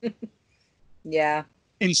 Yeah.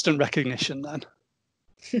 Instant recognition then.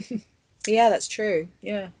 Yeah, that's true.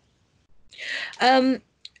 Yeah. And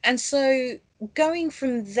so going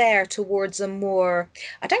from there towards a more,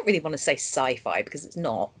 I don't really want to say sci-fi because it's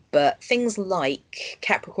not, but things like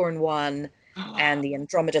Capricorn 1 and the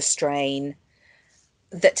Andromeda Strain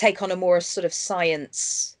that take on a more sort of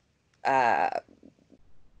science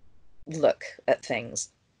look at things.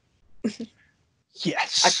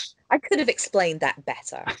 Yes. I could have explained that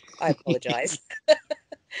better. I apologize.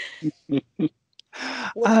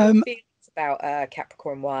 What are your feelings about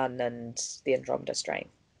Capricorn 1 and the Andromeda Strain?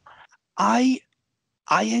 I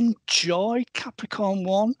enjoy Capricorn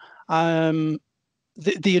 1.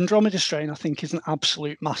 The Andromeda Strain, I think, is an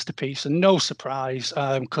absolute masterpiece, and no surprise,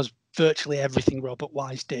 because virtually everything Robert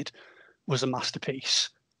Wise did was a masterpiece.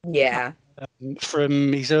 Yeah.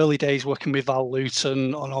 From his early days working with Val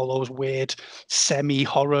Lewton on all those weird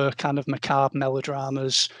semi-horror kind of macabre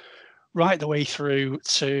melodramas, right the way through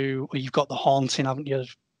to, well, you've got The Haunting, haven't you?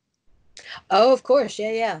 Oh, of course.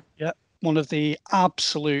 Yeah. One of the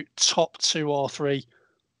absolute top 2 or 3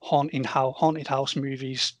 haunted house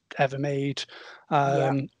movies ever made.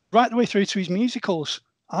 Right the way through to his musicals.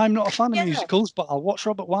 I'm not a fan of musicals, but I'll watch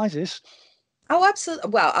Robert Wise's. Oh,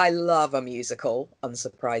 absolutely. Well, I love a musical,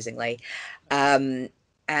 unsurprisingly.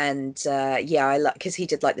 And yeah, I like because he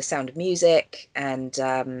did like The Sound of Music and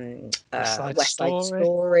West Side West Side Story.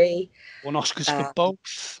 Story. Won Oscars for Um,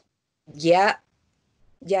 both. yeah,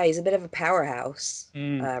 yeah, he's a bit of a powerhouse,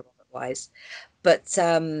 Robert Wise. But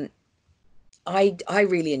I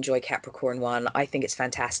really enjoy Capricorn One. I think it's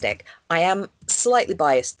fantastic. I am slightly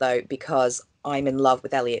biased though because I'm in love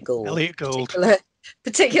with Elliot Gould, Elliot Gould.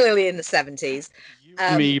 particularly in the 70's. You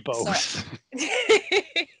and me So, both.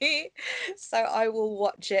 so I will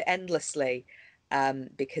watch it endlessly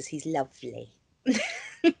because he's lovely.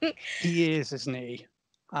 He is, isn't he?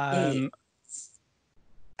 He is.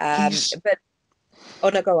 He's But oh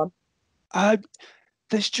no, go on. uh,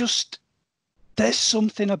 there's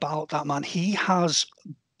something about that man. He has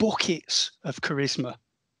buckets of charisma.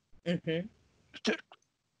 Hmm.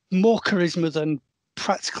 More charisma than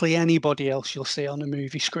practically anybody else you'll see on a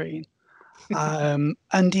movie screen. And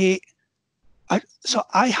so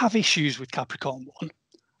I have issues with Capricorn One.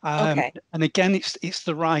 Okay. And again, it's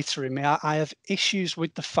the writer in me. I have issues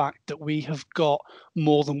with the fact that we have got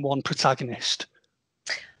more than one protagonist.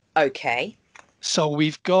 Okay. So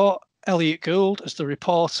we've got Elliot Gould as the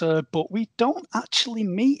reporter, but we don't actually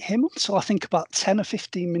meet him until I think about 10 or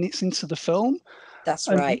 15 minutes into the film. That's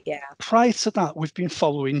And right. Yeah. prior to that, we've been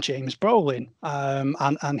following James Brolin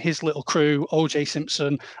and his little crew, O.J.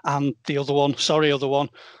 Simpson and the other one. Sorry, other one.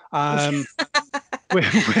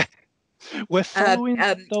 We're, we're following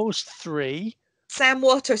those three. Sam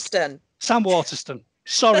Waterston. Sam Waterston.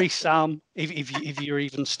 Sorry, Sam, if you're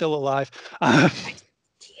even still alive.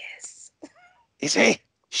 Yes. Is he?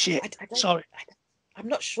 Shit. Sorry. I'm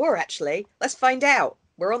not sure, actually. Let's find out.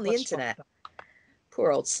 We're on the Let's internet.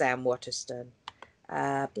 Poor old Sam Waterston.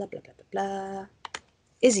 Blah, blah, blah, blah, blah.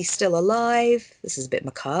 Is he still alive? This is a bit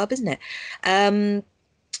macabre, isn't it?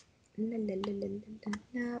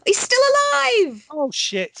 He's still alive! Oh,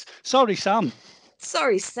 shit. Sorry, Sam.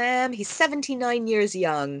 Sorry, Sam. He's 79 years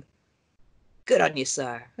young. Good on you,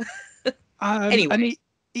 sir. Anyway. And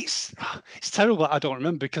it's terrible that I don't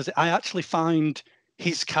remember because I actually find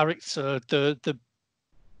his character the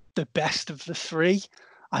best of the three.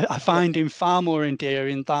 I find him far more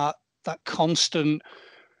endearing. That constant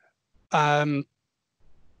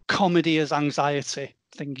comedy as anxiety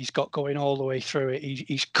thing he's got going all the way through it.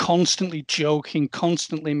 He's constantly joking,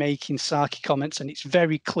 constantly making sarky comments, and it's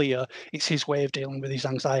very clear it's his way of dealing with his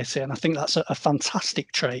anxiety. And I think that's a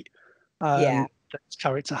fantastic trait that his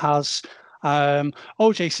character has.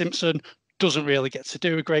 O.J. Simpson doesn't really get to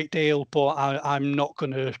do a great deal, but I'm not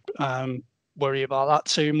going to worry about that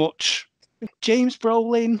too much. James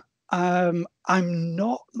Brolin, I'm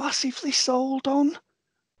not massively sold on.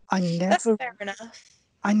 That's fair enough.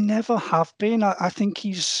 I never have been. I think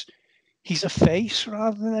he's a face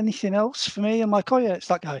rather than anything else for me. I'm like, oh yeah, it's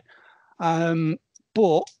that guy.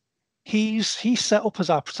 But he's set up as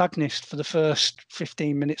our protagonist for the first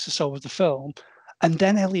 15 minutes or so of the film, and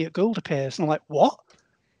then Elliot Gould appears, and I'm like, what?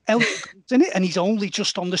 Elliot Gould's in it, and he's only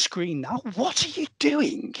just on the screen now. What are you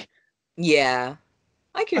doing? Yeah,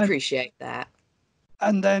 I can appreciate that.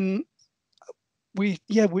 And then we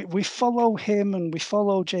follow him and we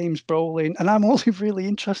follow James Brolin, and I'm only really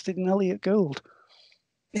interested in Elliot Gould.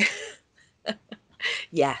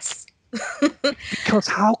 Yes. Because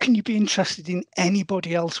how can you be interested in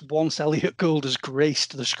anybody else once Elliot Gould has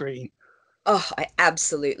graced the screen? Oh, I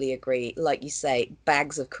absolutely agree. Like you say,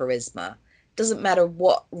 bags of charisma. Doesn't matter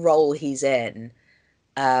what role he's in.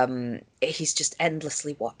 He's just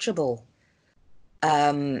endlessly watchable.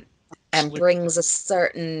 And brings a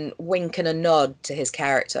certain wink and a nod to his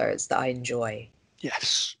characters that I enjoy.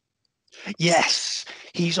 Yes.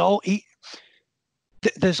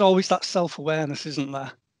 There's always that self-awareness, isn't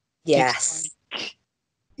there? Yes.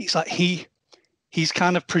 It's like he's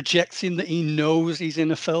kind of projecting that he knows he's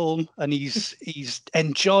in a film and he's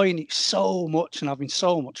enjoying it so much and having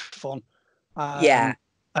so much fun.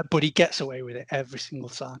 But he gets away with it every single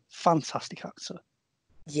time. Fantastic actor.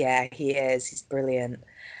 Yeah, he is. He's brilliant.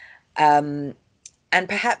 And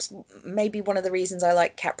perhaps maybe one of the reasons I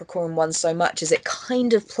like Capricorn One so much is it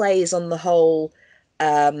kind of plays on the whole,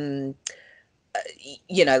 like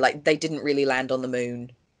they didn't really land on the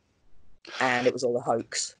moon and it was all a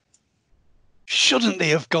hoax. Shouldn't they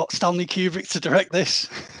have got Stanley Kubrick to direct this?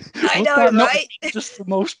 I know, right? Just the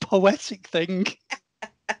most poetic thing.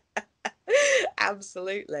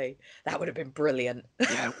 Absolutely. That would have been brilliant.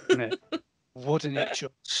 Yeah, wouldn't it? Wouldn't it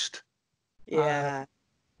just? Yeah.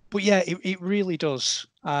 But yeah, it really does.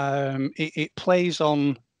 It plays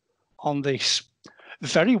on this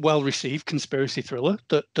very well received conspiracy thriller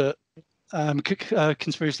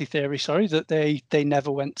conspiracy theory. Sorry, that they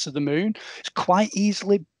never went to the moon. It's quite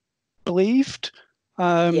easily believed.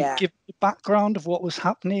 Yeah. Give the background of what was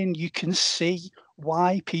happening, you can see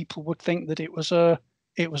why people would think that it was a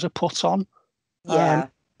put on, Yeah.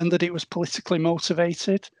 and that it was politically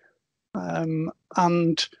motivated. And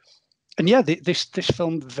yeah, this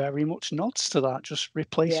film very much nods to that, just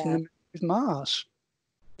replacing Yeah. them with Mars.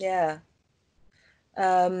 Yeah.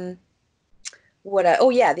 Um, oh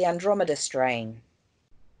yeah, the Andromeda Strain.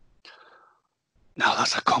 Now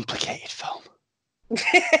that's a complicated film.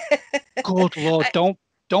 Good Lord, don't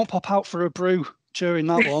pop out for a brew during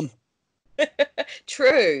that one.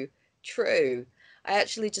 True, true. I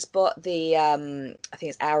actually just bought the I think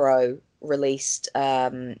it's Arrow released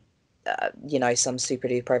some super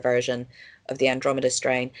duper version of the Andromeda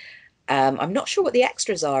Strain. I'm not sure what the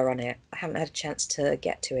extras are on it. I haven't had a chance to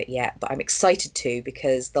get to it yet, but I'm excited to,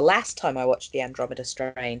 because the last time I watched the Andromeda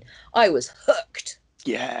Strain, I was hooked.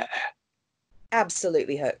 Yeah.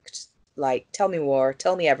 Absolutely hooked. Like, tell me more,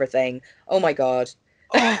 tell me everything. Oh my God.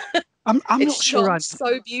 Oh, I'm It's not sure. shot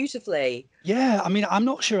so beautifully. Yeah, I mean, I'm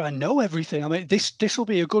not sure I know everything. I mean, this will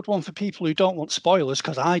be a good one for people who don't want spoilers,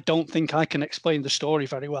 because I don't think I can explain the story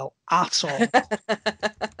very well at all.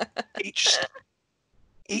 It just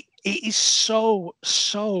it is so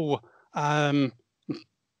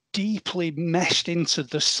deeply meshed into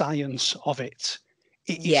the science of it.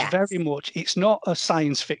 It is Yes. very much. It's not a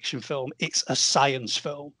science fiction film. It's a science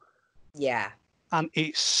film. Yeah. And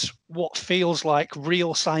it's what feels like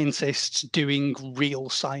real scientists doing real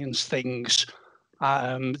science things,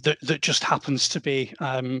 that just happens to be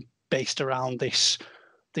based around this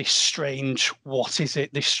strange, what is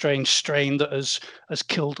it? This strange strain that has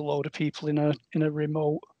killed a load of people in a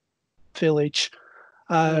remote village.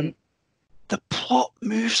 Mm. The plot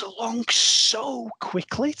moves along so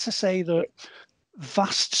quickly, to say that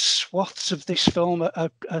vast swaths of this film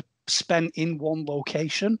are spent in one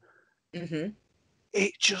location. Mm-hmm.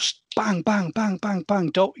 It just bang, bang, bang, bang,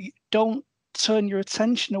 bang. Don't turn your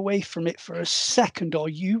attention away from it for a second, or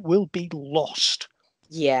you will be lost.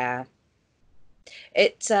 Yeah.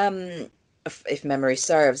 It if memory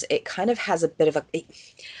serves, it kind of has a bit of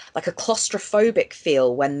like a claustrophobic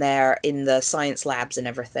feel when they're in the science labs and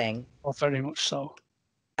everything. Oh, very much so.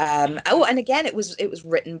 Oh, and again, it was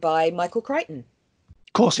written by Michael Crichton.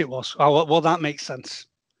 Of course it was. Oh, well, that makes sense.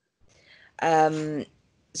 Um,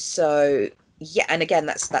 so yeah, and again,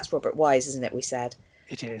 that's Robert Wise, isn't it? We said.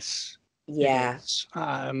 It is. It Yeah.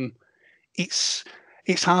 is.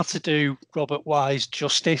 It's hard to do Robert Wise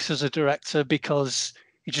justice as a director, because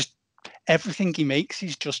he just everything he makes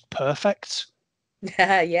is just perfect.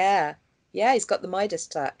 Yeah. Yeah, he's got the Midas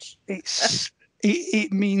touch.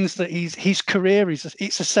 It means that his career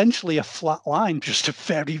it's essentially a flat line, just a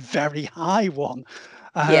very, very high one.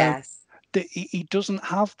 Yes. That he doesn't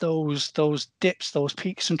have those dips, those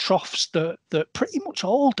peaks and troughs that pretty much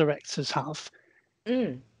all directors have.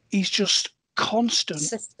 Mm. He's just constant.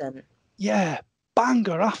 Consistent. Yeah,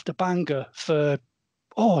 banger after banger for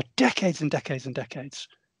decades and decades and decades.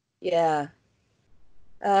 Yeah.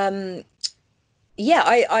 Um, yeah,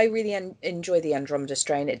 I really enjoy the Andromeda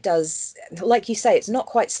Strain. It does, like you say, it's not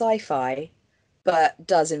quite sci-fi, but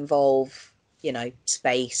does involve,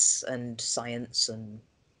 space and science and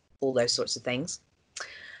all those sorts of things.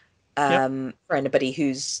 Yep. For anybody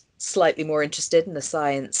who's slightly more interested in the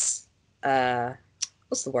science, uh,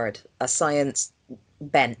 what's the word? A science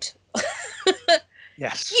bent.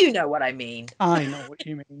 Yes. You know what I mean. I know what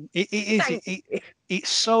you mean. It is. Thank you. It's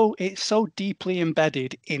so deeply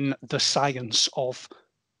embedded in the science of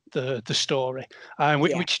the story, Yeah.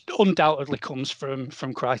 which undoubtedly comes from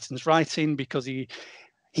Crichton's writing, because he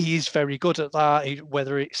is very good at that.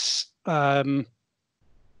 Whether it's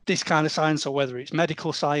this kind of science or whether it's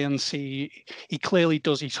medical science, he clearly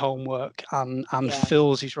does his homework and Yeah.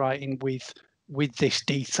 fills his writing with this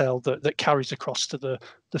detail that carries across to the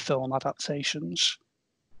film adaptations.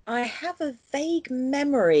 I have a vague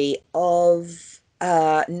memory of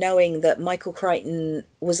knowing that Michael Crichton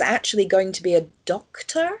was actually going to be a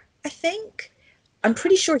doctor, I think. I'm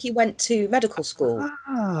pretty sure he went to medical school.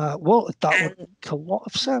 Well, that would And make a lot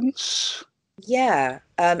of sense. yeah,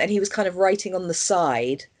 and he was kind of writing on the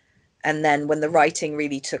side. And then when the writing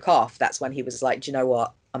really took off, that's when he was like, do you know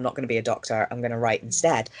what? I'm not going to be a doctor. I'm going to write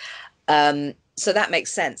instead. So that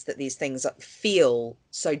makes sense that these things feel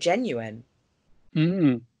so genuine.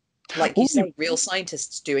 Mm. Like you Ooh, say, real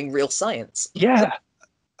scientists doing real science. yeah,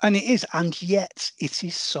 and it is, and yet it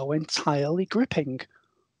is so entirely gripping all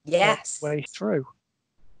the Yes. way through.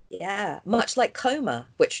 Yeah. Much like Coma,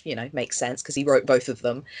 which, makes sense because he wrote both of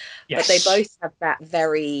them. But they Yes. both have that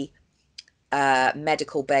very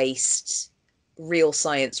medical based, real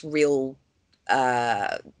science, real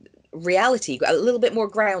reality, a little bit more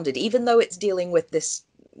grounded, even though it's dealing with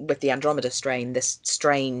the Andromeda strain, this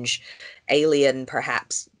strange alien,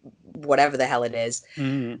 perhaps, whatever the hell it is.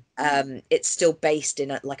 It's still based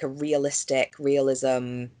in like a realistic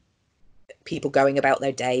realism, people going about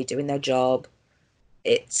their day, doing their job.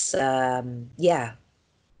 It's yeah, I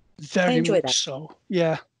Very enjoy much that. so.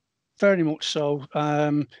 Yeah, very much so.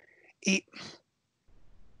 It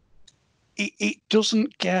it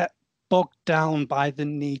doesn't get bogged down by the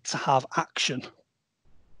need to have action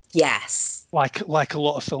Yes. like a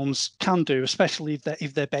lot of films can do, especially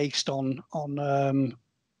if they're based on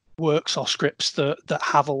works or scripts that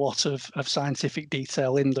have a lot of scientific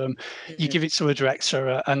detail in them. You give it to a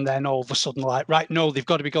director, and then all of a sudden, like, right, no, they've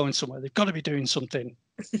got to be going somewhere. They've got to be doing something.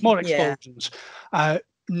 More Yeah. explosions.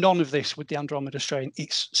 None of this with the Andromeda strain.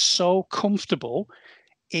 It's so comfortable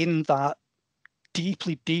in that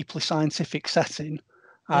deeply, deeply scientific setting.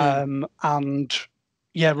 And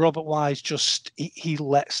yeah, Robert Wise just he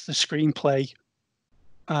lets the screenplay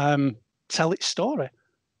tell its story.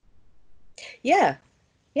 Yeah.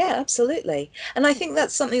 Yeah, absolutely. And I think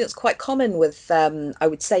that's something that's quite common with, I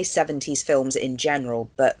would say, 70s films in general,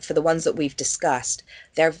 but for the ones that we've discussed,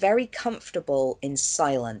 they're very comfortable in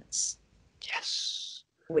silence, Yes.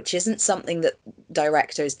 which isn't something that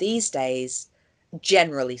directors these days,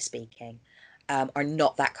 generally speaking, are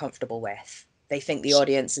not that comfortable with. They think the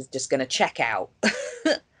audience is just going to check out.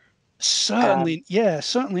 Certainly,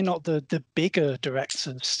 certainly not the bigger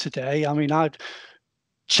directors today. I mean, I'd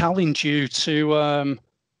challenge you to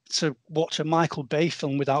watch a Michael Bay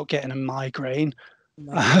film without getting a migraine. Oh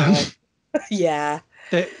my God. Yeah.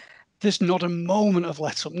 There's not a moment of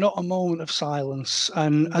let up, not a moment of silence,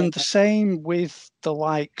 and No. the same with the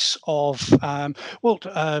likes of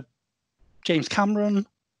James Cameron.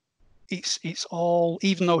 It's all,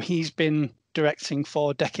 even though he's been directing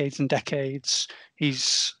for decades and decades,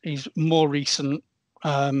 he's more recent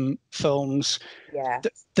films. Yeah.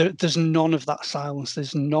 There's none of that silence.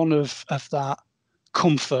 There's none of that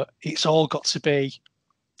comfort. It's all got to be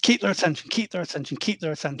keep their attention, keep their attention, keep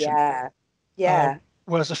their attention. Yeah. Yeah.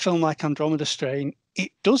 Whereas a film like Andromeda Strain,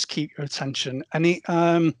 it does keep your attention, and it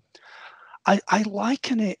I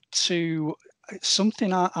liken it to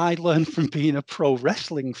something I learned from being a pro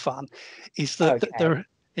wrestling fan, is that Okay. there.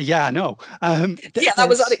 Yeah, I know. Yeah, that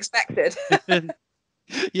was unexpected.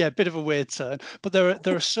 Yeah, a bit of a weird turn, but there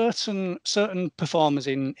are certain performers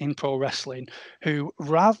in pro wrestling who,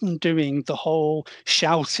 rather than doing the whole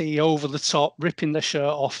shouty, over the top, ripping their shirt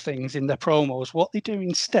off things in their promos, what they do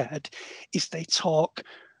instead is they talk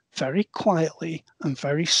very quietly and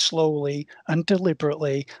very slowly and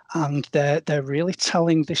deliberately, and they're really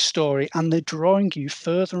telling this story, and they're drawing you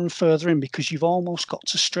further and further in, because you've almost got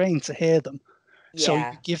to strain to hear them. So you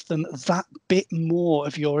Yeah. give them that bit more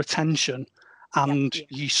of your attention, and Yeah.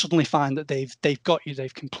 you suddenly find that they've got you.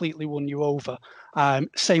 They've completely won you over.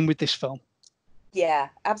 Same with this film. Yeah,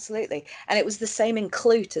 absolutely. And it was the same in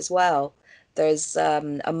Klute as well. There's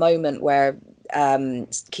a moment where I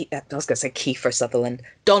was going to say Kiefer Sutherland,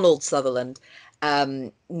 Donald Sutherland,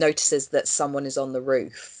 notices that someone is on the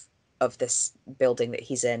roof of this building that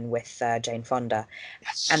he's in with Jane Fonda,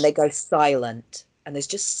 and Yes. they go silent, and there's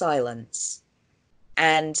just silence.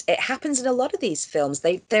 And it happens in a lot of these films.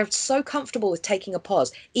 They're so comfortable with taking a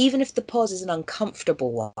pause, even if the pause is an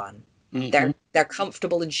uncomfortable one. Mm-hmm. They're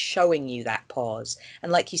comfortable in showing you that pause.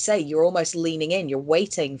 And like you say, you're almost leaning in, you're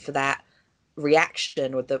waiting for that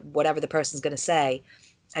reaction or the whatever the person's going to say,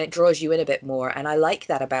 and it draws you in a bit more. And I like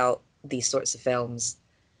that about these sorts of films.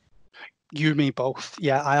 You and me both.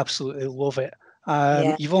 Yeah, I absolutely love it.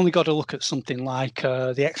 Yeah. You've only got to look at something like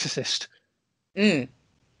The Exorcist, Mm.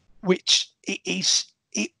 which it's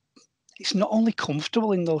not only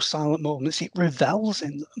comfortable in those silent moments, it revels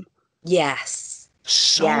in them. Yes.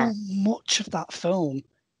 So Yeah. much of that film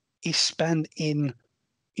is spent in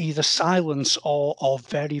either silence or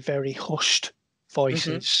very, very hushed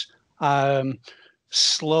voices.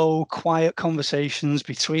 Slow, quiet conversations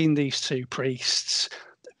between these two priests.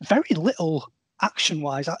 Very little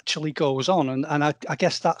action-wise actually goes on, and I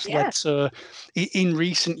guess that's Yeah. led to, in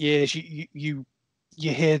recent years, you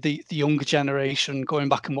hear the younger generation going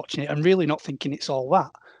back and watching it and really not thinking it's all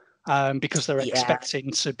that, because they're Yeah.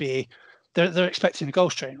 expecting to be, they're expecting a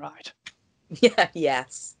ghost train ride. Yeah.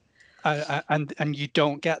 Yes. And you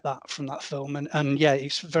don't get that from that film, and yeah,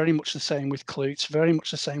 it's very much the same with Klute, very much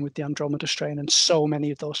the same with the Andromeda Strain, and so many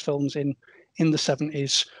of those films in the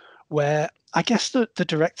 70s, where I guess the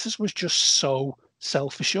directors was just so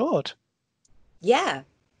self-assured. Yeah.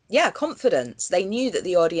 Yeah. Confidence. They knew that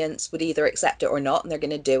the audience would either accept it or not, and they're going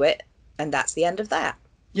to do it. And that's the end of that.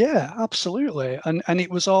 Yeah, absolutely. And it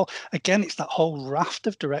was all, again, it's that whole raft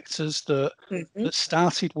of directors Hmm. that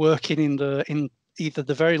started working in either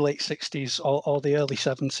the very late 60s or the early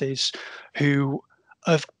 70s, who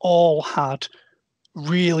have all had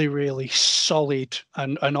really, really solid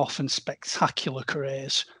and often spectacular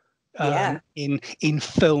careers Yeah. in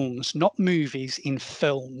films, not movies, in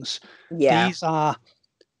films. Yeah. These are,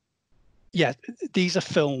 yeah, these are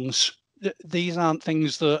films. These aren't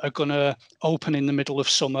things that are going to open in the middle of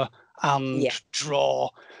summer and Yeah. draw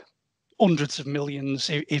hundreds of millions,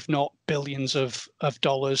 if not billions of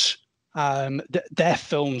dollars. They're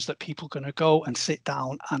films that people are going to go and sit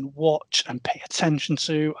down and watch and pay attention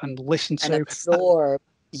to and listen And to. And absorb.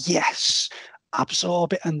 yes,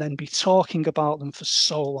 absorb it and then be talking about them for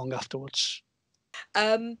so long afterwards.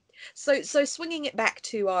 Um, so swinging it back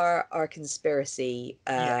to our conspiracy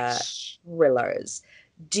Yes. thrillers,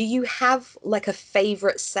 do you have like a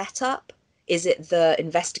favorite setup? Is it the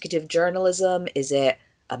investigative journalism? Is it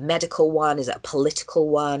a medical one? Is it a political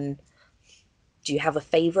one? Do you have a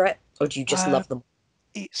favorite, or do you just Uh, love them?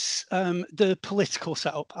 it's the political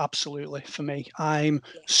setup, absolutely, for me. I'm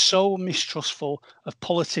Yeah. so mistrustful of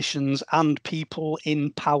politicians and people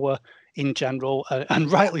in power in general, and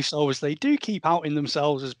Yeah. rightly so, as they do keep outing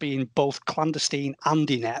themselves as being both clandestine and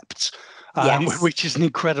inept, Yes. which is an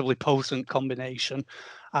incredibly potent combination.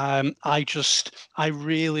 I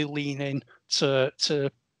really lean in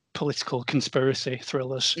to political conspiracy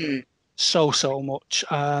thrillers Mm. so much.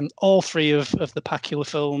 All three of the Pacula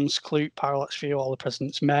films, Klute, Parallax View, All the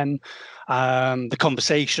President's Men, The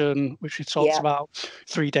Conversation, which we talked Yeah. about,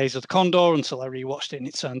 3 Days of the Condor, until I rewatched it and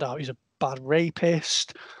it turned out he's a bad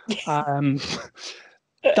rapist. Um,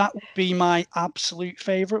 that would be my absolute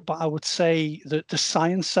favourite, but I would say that the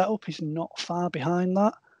science setup is not far behind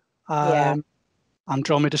that. Yeah. Um,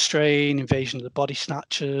 Andromeda Strain, Invasion of the Body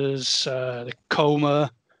Snatchers, the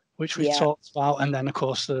Coma, which we've Yeah. talked about, and then of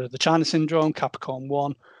course the China Syndrome, Capricorn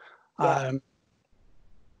One. Yeah. Um,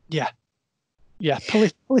 yeah, yeah,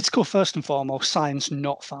 political first and foremost, science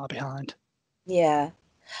not far behind. Yeah.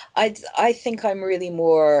 I think I'm really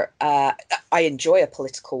more I enjoy a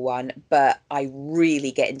political one, but I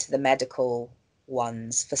really get into the medical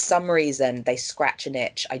ones. For some reason, they scratch an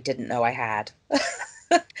itch I didn't know I had.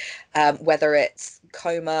 Whether it's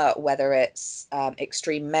Coma, whether it's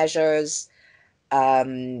extreme measures,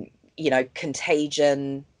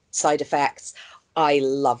 contagion, side effects. I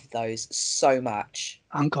love those so much.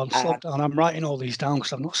 Hang on, slow Uh, down. I'm writing all these down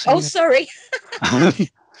because I've not oh, seen it. sorry.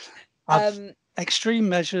 I've Um, Extreme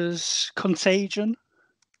Measures, Contagion.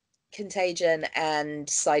 contagion and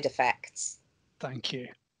side effects. Thank you.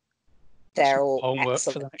 Got They're some all homework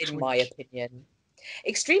for the excellent, next in my week. opinion.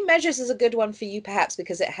 Extreme Measures is a good one for you, perhaps,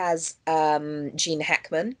 because it has Gene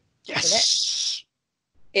Hackman in it. Yes.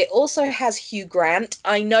 It also has Hugh Grant.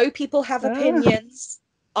 I know people have Uh, opinions.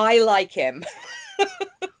 I like him.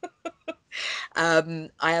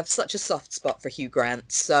 I have such a soft spot for Hugh Grant.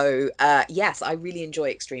 So, yes, I really enjoy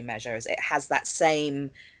Extreme Measures. It has that same,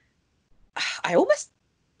 I almost,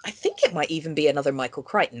 I think it might even be another Michael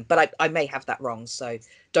Crichton, but I may have that wrong, so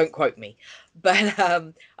don't quote me. But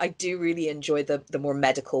I do really enjoy the more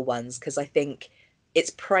medical ones because I think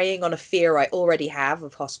it's preying on a fear I already have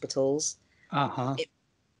of hospitals. uh-huh. It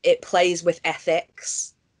it plays with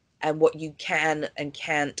ethics and what you can and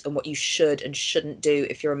can't and what you should and shouldn't do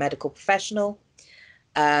if you're a medical professional.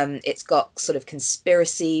 It's got sort of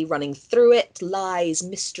conspiracy running through it, lies,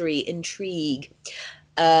 mystery, intrigue.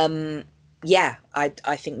 Um, yeah, I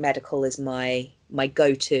think medical is my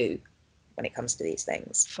go-to when it comes to these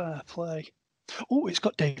things. Fair play. Oh, it's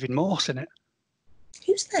got David Morse in it.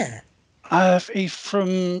 Who's that? He's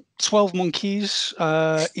from 12 Monkeys.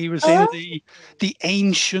 He was in Oh, the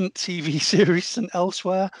ancient TV series and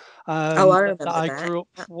elsewhere, oh, I that remember I that. grew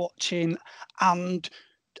up watching, and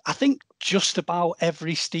I think just about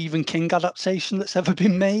every Stephen King adaptation that's ever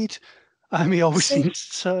been made. He always So seems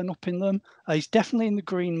to turn up in them. He's definitely in the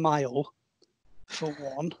Green Mile, for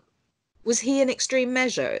one. was he in Extreme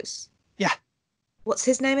Measures? Yeah, What's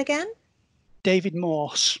his name again? David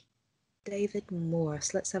Morse. David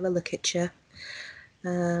Morse. Let's have a look at you.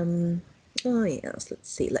 Um, oh yes,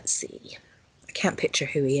 let's see. I can't picture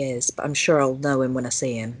who he is, but I'm sure I'll know him when I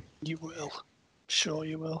see him. You will. Sure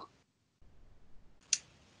you will.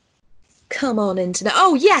 Come on, internet.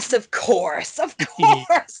 Oh yes, of course,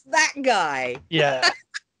 that guy. Yeah.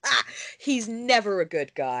 He's never a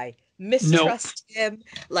good guy. Nope. Mistrust him.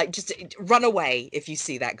 Like, just run away if you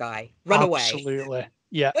see that guy. Run away. Absolutely.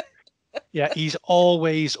 Yeah. Yeah. He's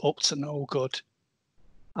always up to no good.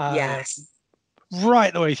 Yes.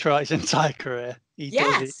 Right the way throughout his entire career. He does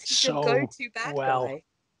it Yes, he's your so go-to bad well. guy.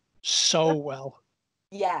 So well.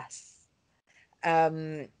 Yes.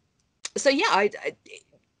 Um, so yeah,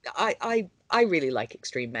 I really like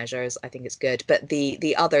Extreme Measures. I think it's good, but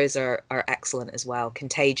the others are excellent as well.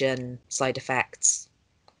 Contagion, Side Effects,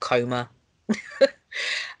 Coma.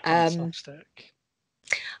 Um, Fantastic.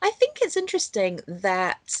 I think it's interesting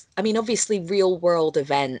that, I mean, obviously, real world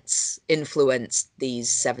events influenced these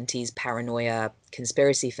 70s paranoia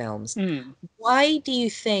conspiracy films. Mm. Why do you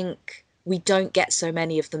think we don't get so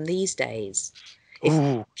many of them these days? If,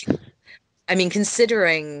 Ooh, I mean,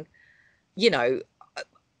 considering, you know,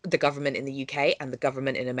 the government in the UK and the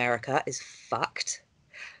government in America is fucked.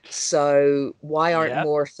 So why aren't yeah.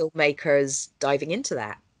 more filmmakers diving into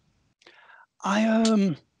that?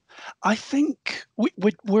 I I think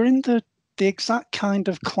we're in the exact kind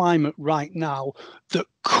of climate right now that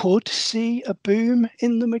could see a boom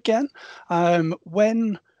in them again.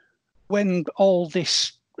 When all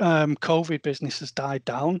this COVID business has died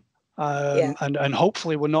down, Yeah. and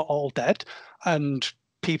hopefully we're not all dead, and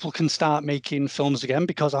people can start making films again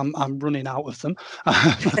because I'm running out of them.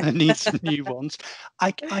 I need some new ones.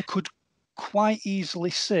 I could quite easily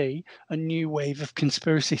see a new wave of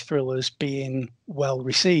conspiracy thrillers being well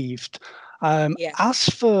received. Yeah. As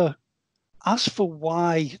for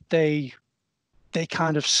why they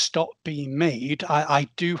kind of stopped being made, I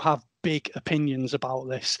do have big opinions about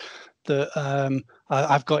this that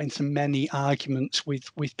I've got into many arguments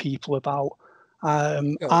with people about.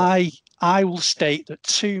 Sure. I will state that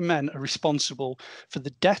two men are responsible for the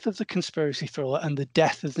death of the conspiracy thriller and the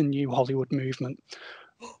death of the new Hollywood movement.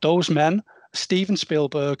 Those men are Steven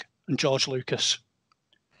Spielberg and George Lucas.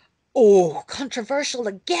 Oh, controversial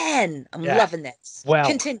again. I'm Yeah. loving this. Well,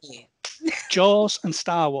 Continue. Jaws and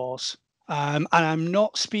Star Wars. And I'm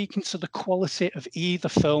not speaking to the quality of either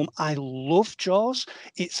film. I love Jaws.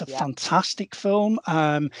 It's a Yeah, fantastic film.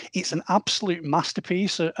 It's an absolute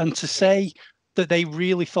masterpiece. And to it say is. that they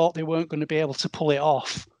really thought they weren't going to be able to pull it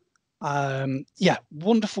off. Yeah,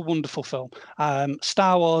 wonderful, wonderful film.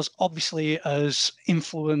 Star Wars obviously has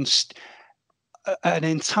influenced an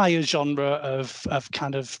entire genre of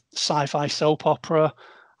kind of sci-fi soap opera,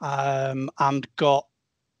 and got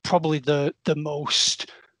probably the most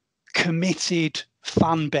committed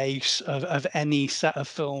fan base of any set of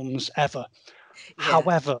films ever. Yeah.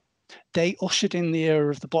 However, they ushered in the era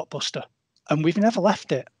of the blockbuster, and we've never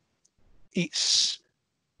left it. It's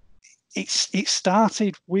it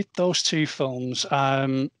started with those two films.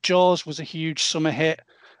 Jaws was a huge summer hit.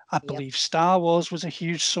 I Yep. believe Star Wars was a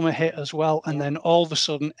huge summer hit as well. And Yeah. then all of a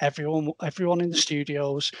sudden, everyone in the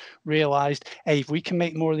studios realized, hey, if we can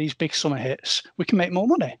make more of these big summer hits, we can make more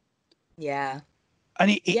money. Yeah.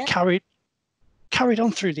 And it Yeah. carried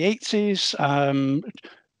on through the 80s,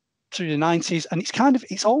 through the 90s, and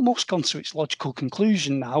it's almost gone to its logical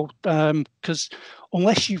conclusion now, because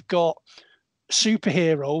unless you've got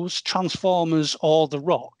superheroes, Transformers, or The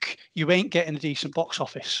Rock, you ain't getting a decent box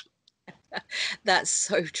office. That's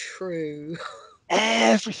so true.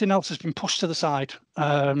 Everything else has been pushed to the side.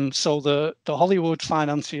 So the Hollywood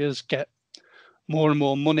financiers get more and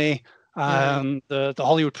more money. Mm, The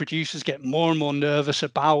Hollywood producers get more and more nervous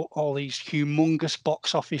about all these humongous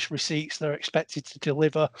box office receipts they're expected to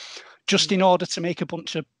deliver, just in mm. order to make a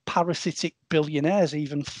bunch of parasitic billionaires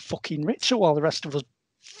even fucking richer while the rest of us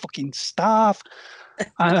fucking starve.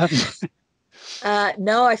 Um,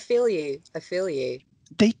 No, I feel you. I feel you.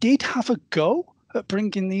 they did have a go at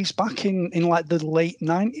bringing these back in like the late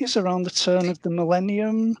 90s, around the turn of the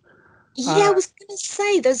millennium. Yeah, I Uh, was gonna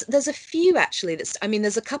say there's a few actually that's I mean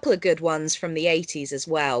there's a couple of good ones from the 80s as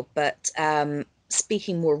well, but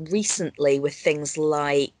speaking more recently with things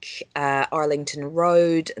like Arlington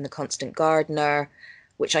Road and The Constant Gardener,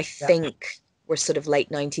 which I yeah, think were sort of late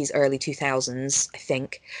 90s, early 2000s, I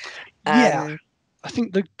think. yeah. Um, I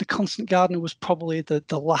think the Constant Gardener was probably the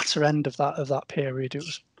latter end of that period. It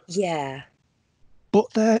was, yeah.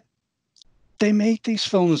 but they made these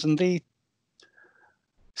films, and they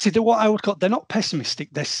see they're what I would call, they're not pessimistic,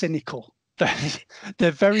 they're cynical.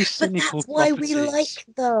 They're very But cynical that's why we properties.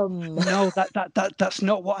 like them. No, that's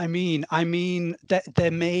not what I mean. I mean that they're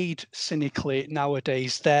made cynically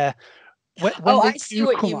nowadays. When Oh, they I see do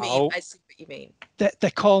what come you mean. out, I see what you mean. they're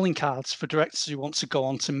calling cards for directors who want to go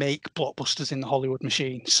on to make blockbusters in the Hollywood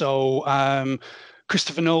machine. So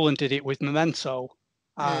Christopher Nolan did it with Memento,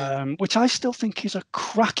 Mm. which I still think is a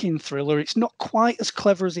cracking thriller. It's not quite as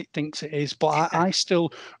clever as it thinks it is, but I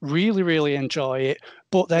still really, really enjoy it.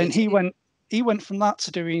 But Me then too. he went from that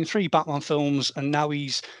to doing 3 Batman films, and now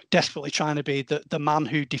he's desperately trying to be the man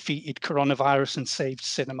who defeated coronavirus and saved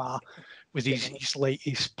cinema with Yeah. his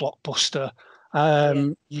latest blockbuster.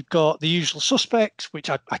 You've got The Usual Suspects, which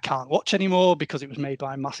I can't watch anymore because it was made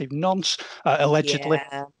by a massive nonce, allegedly,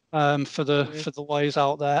 Yeah. for the lawyers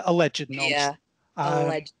out there, alleged nonce. Yeah.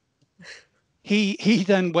 Alleged. He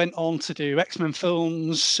then went on to do X-Men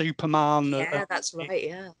films, Superman. Yeah, that's right.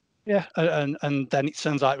 Yeah. Yeah, and then it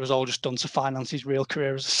turns out it was all just done to finance his real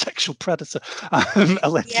career as a sexual predator,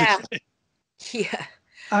 allegedly. Yeah.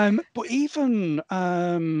 But even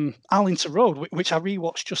Arlington Road, which I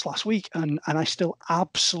rewatched just last week, and I still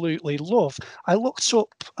absolutely love. I looked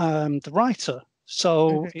up the writer.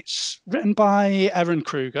 So it's written by Aaron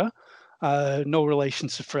Kruger, no relation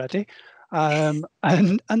to Freddie. And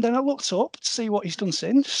then I looked up to see what he's done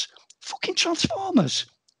since. Fucking Transformers.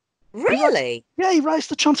 Really? He writes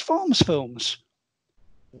the Transformers films.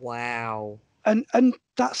 Wow. And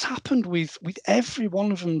that's happened with every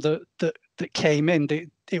one of them that came in.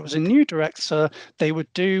 It was a new director. They would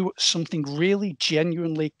do something really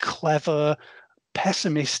genuinely clever,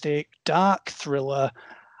 pessimistic, dark thriller,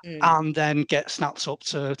 and then get snapped up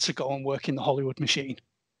to go and work in the Hollywood machine.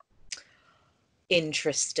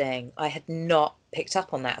 Interesting. I had not picked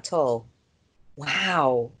up on that at all.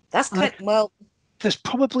 Wow. That's kind of, well... There's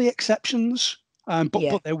probably exceptions,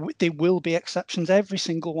 but there will be exceptions. Every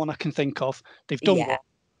single one I can think of, they've done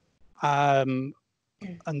one.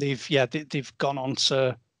 And they've gone on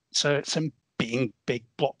to being big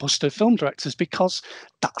blockbuster film directors, because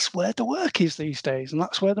that's where the work is these days, and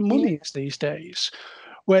that's where the money is these days.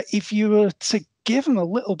 Where if you were to give them a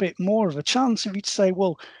little bit more of a chance, if you'd say,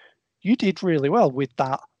 well, you did really well with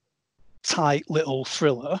that tight little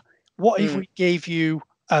thriller, what if we gave you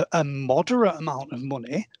a moderate amount of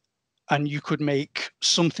money and you could make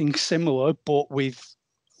something similar but with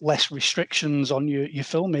less restrictions on your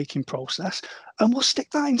filmmaking process, and we'll stick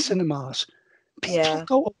that in cinemas. People will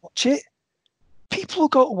go to watch it. People will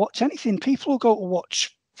go to watch anything. People will go to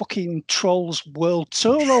watch fucking Trolls World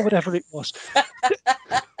Tour or whatever it was.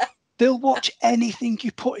 They'll watch anything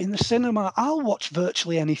you put in the cinema. I'll watch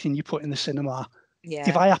virtually anything you put in the cinema. Yeah.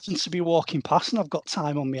 If I happen to be walking past and I've got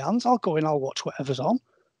time on my hands, I'll go in, I'll watch whatever's on.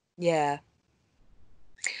 Yeah.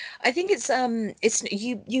 I think it's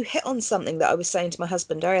you hit on something that I was saying to my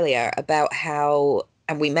husband earlier about how,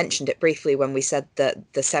 and we mentioned it briefly when we said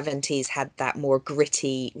that the 70s had that more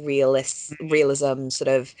gritty realism, sort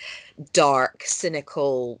of dark,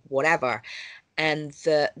 cynical, whatever. And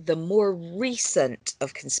the more recent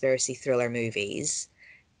of conspiracy thriller movies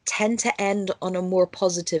tend to end on a more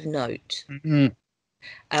positive note.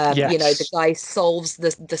 Yes. You know, the guy solves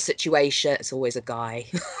the situation. It's always a guy.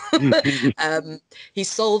 He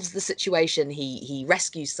solves the situation. He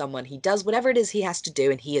rescues someone. He does whatever it is he has to do,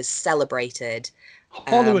 and he is celebrated.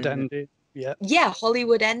 Hollywood ending. Yeah,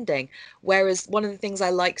 Hollywood ending. Whereas one of the things I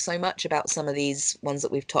like so much about some of these ones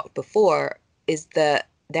that we've talked before is that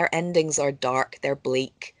their endings are dark, they're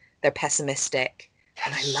bleak, they're pessimistic,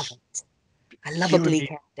 and I love it. I love a bleak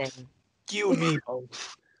ending. You and me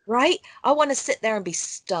both. Right? I want to sit there and be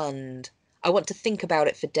stunned. I want to think about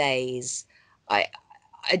it for days. I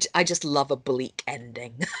just love a bleak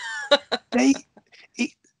ending. They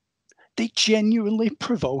genuinely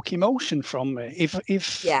provoke emotion from me.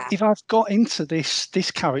 If I've got into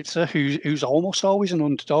this character who's almost always an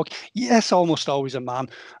underdog, yes, almost always a man,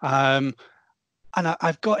 and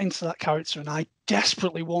I've got into that character and I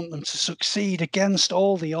desperately want them to succeed against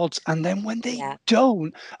all the odds. And then when they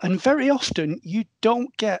don't, and very often you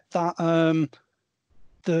don't get that,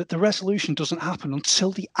 the resolution doesn't happen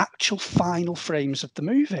until the actual final frames of the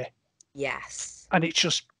movie. Yes. And it's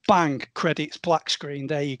just bang, credits, black screen,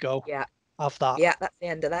 there you go. Yeah. Have that. Yeah, that's the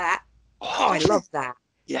end of that. Oh, I love that.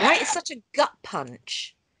 Yeah. Right? It's such a gut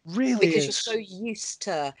punch. Really because is. You're so used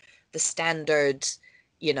to the standard,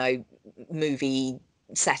 you know, movie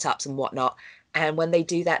setups and whatnot. And when they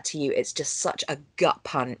do that to you, it's just such a gut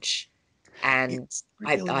punch. And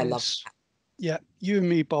really I love that. Yeah, you and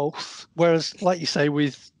me both. Whereas, like you say,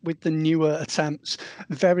 with the newer attempts,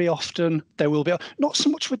 very often there will be, not so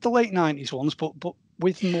much with the late 90s ones, but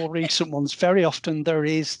with more recent ones, very often there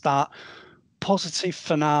is that positive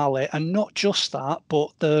finale. And not just that,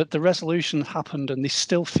 but the resolution happened and there's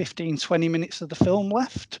still 15, 20 minutes of the film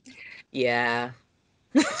left. Yeah.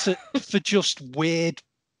 For just weird,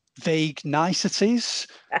 vague niceties.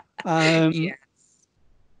 Yes.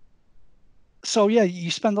 So yeah,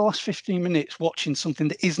 you spend the last 15 minutes watching something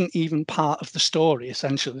that isn't even part of the story.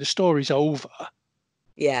 Essentially, the story's over.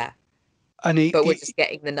 Yeah. But we're just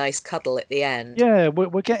getting the nice cuddle at the end. Yeah,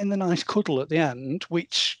 we're getting the nice cuddle at the end,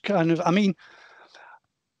 which kind of, I mean,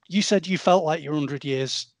 you said you felt like you're 100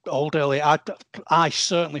 years old earlier. I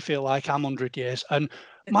certainly feel like I'm 100 years, and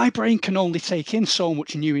my brain can only take in so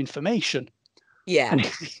much new information. Yeah.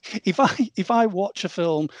 And if I watch a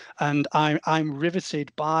film and I'm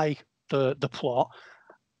riveted by the plot,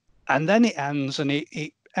 and then it ends, and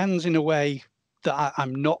it ends in a way that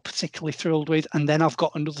I'm not particularly thrilled with, and then I've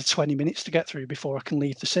got another 20 minutes to get through before I can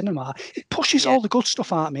leave the cinema, it pushes Yeah. all the good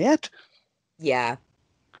stuff out of my head. Yeah.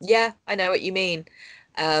 Yeah, I know what you mean.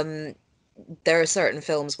 Um, there are certain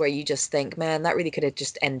films where you just think, man, that really could have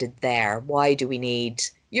just ended there. Why do we need,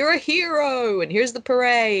 you're a hero, and here's the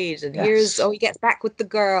parade, and here's, Yes, oh, he gets back with the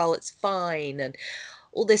girl, it's fine, and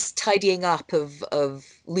all this tidying up of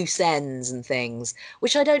loose ends and things,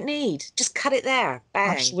 which I don't need. Just cut it there. Bang.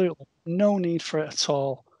 absolutely. No need for it at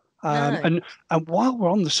all. No. And while we're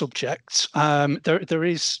on the subject, there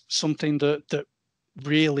is something that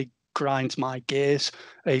really grinds my gears.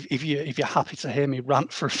 If you're happy to hear me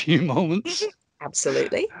rant for a few moments,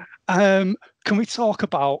 Absolutely. can we talk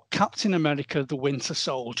about Captain America: The Winter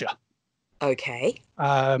Soldier? Okay.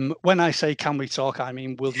 When I say can we talk, I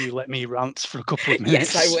mean will you let me rant for a couple of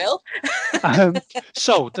Yes, I minutes? will.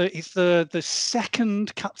 So it's the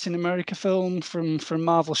second Captain America film from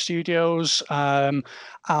Marvel Studios, and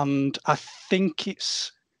I think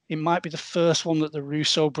it might be the first one that the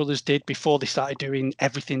Russo brothers did before they started doing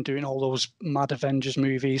everything, doing all those Mad Avengers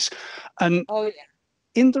movies. And Oh, yeah.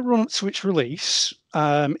 in the run up to its release,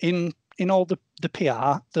 in all the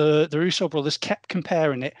PR, the Russo brothers kept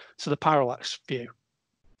comparing it to the Parallax View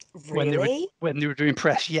Really? when they were doing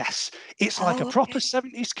press. Yes, it's like a Oh, proper okay.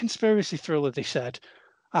 70s conspiracy thriller, they said.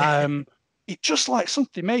 Um, it's just like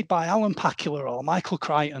something made by Alan Pakula or Michael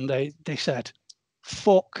Crichton. They said,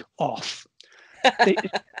 fuck off. They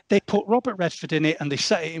they put Robert Redford in it and they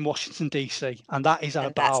set it in Washington DC, and that is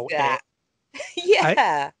And that's about that. it. I,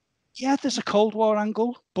 Yeah. yeah, there's a Cold War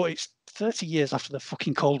angle, but it's 30 years after the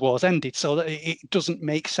fucking Cold War's ended, so that it doesn't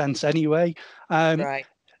make sense anyway. Um, Right.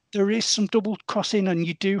 there is some double crossing, and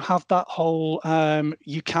you do have that whole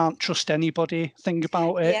you can't trust anybody thing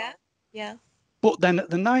about it. Yeah. Yeah. But then at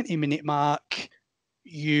the 90-minute mark,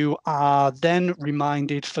 you are then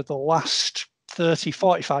reminded for the last 30,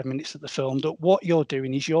 45 minutes of the film that what you're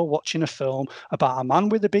doing is you're watching a film about a man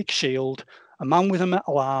with a big shield, a man with a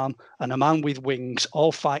metal arm, and a man with wings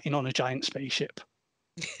all fighting on a giant spaceship.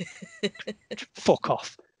 Fuck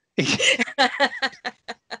off.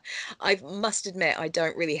 I must admit, I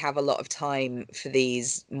don't really have a lot of time for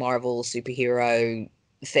these Marvel superhero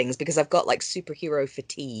things because I've got like superhero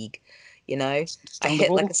fatigue, you know? I hit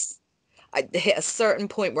like Understandable. I hit a certain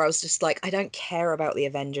point where I was just like, I don't care about the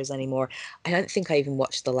Avengers anymore. I don't think I even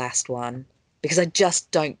watched the last one because I just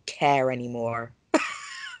don't care anymore.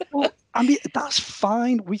 Well, I mean, that's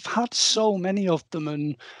fine. We've had so many of them.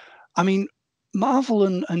 And I mean, Marvel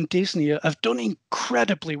and Disney have done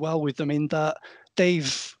incredibly well with them in that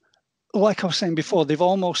they've, like I was saying before, they've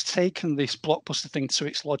almost taken this blockbuster thing to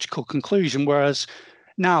its logical conclusion. Whereas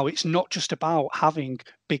now it's not just about having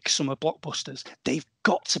big summer blockbusters. They've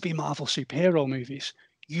got to be Marvel superhero movies.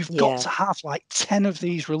 You've got Yeah, to have like 10 of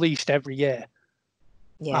these released every year.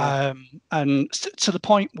 yeah, And to the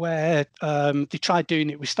point where they tried doing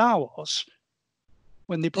it with Star Wars.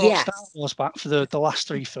 When they brought Star yes. Wars back for the last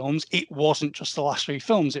three films, it wasn't just the last three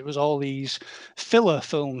films. It was all these filler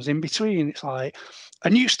films in between. It's like a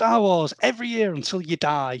new Star Wars every year until you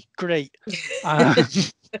die. Great. Um,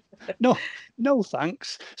 no, no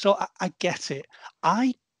thanks. So I get it.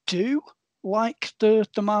 I do like the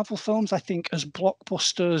Marvel films. I think as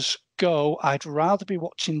blockbusters go, I'd rather be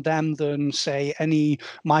watching them than say any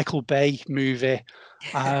Michael Bay movie.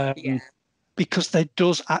 Yeah, Because there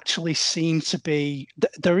does actually seem to be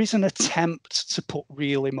there is an attempt to put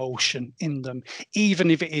real emotion in them,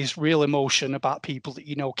 even if it is real emotion about people that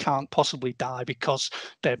you know can't possibly die because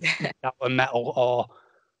they're made out of metal or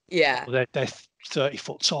yeah, they're 30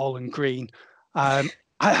 foot tall and green.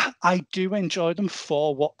 I do enjoy them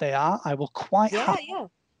for what they are. I will quite yeah, happily yeah.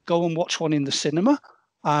 go and watch one in the cinema,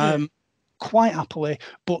 Mm. quite happily.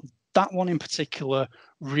 But that one in particular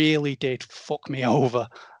really did fuck me over,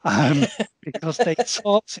 because they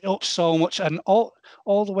talked it up so much, and all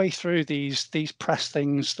the way through these press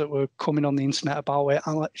things that were coming on the internet about it.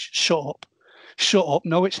 I'm like, shut up, shut up.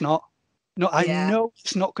 No, it's not. No, I Yeah, know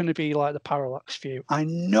it's not going to be like the Parallax View. I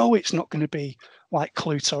know it's not going to be like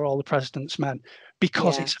Klute or All the President's Men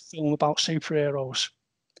because yeah. it's a film about superheroes.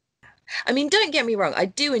 I mean, don't get me wrong, I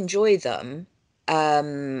do enjoy them.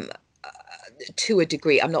 Um, to a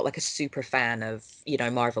degree. I'm not like a super fan of,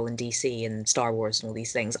 Marvel and DC and Star Wars and all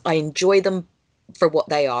these things. I enjoy them for what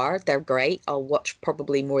they are. They're great. I'll watch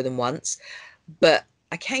probably more than once. But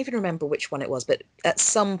I can't even remember which one it was, but at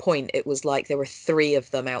some point it was like there were three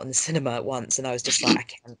of them out in the cinema at once, and I was just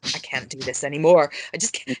like, I can't do this anymore. I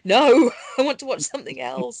just can't. No, I want to watch something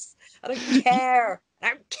else. I don't care. I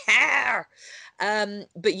don't care.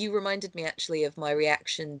 But you reminded me actually of my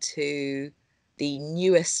reaction to the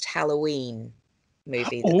newest Halloween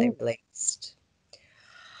movie that they Oh, released.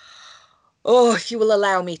 Oh, if you will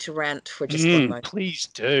allow me to rant for just one moment. please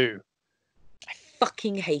do. I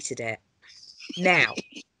fucking hated it. Now,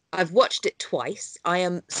 I've watched it twice. I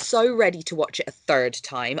am so ready to watch it a third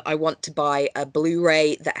time. I want to buy a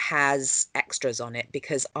Blu-ray that has extras on it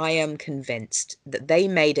because I am convinced that they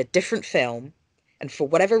made a different film and for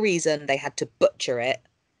whatever reason they had to butcher it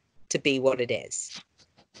to be what it is.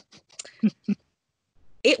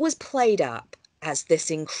 It was played up as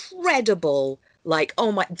this incredible, like,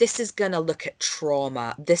 oh my, this is going to look at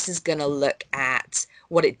trauma. This is going to look at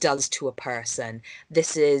what it does to a person.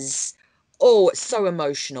 This is, oh, it's so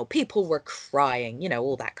emotional. People were crying,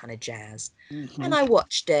 all that kind of jazz. And I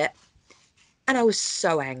watched it and I was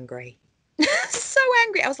so angry. So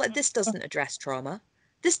angry. I was like, this doesn't address trauma.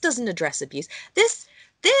 This doesn't address abuse. This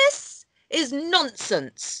is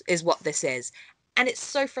nonsense, is what this is. And it's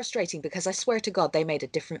so frustrating because I swear to God, they made a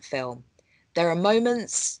different film. There are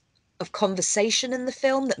moments of conversation in the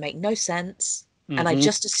film that make no sense. And I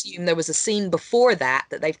just assume there was a scene before that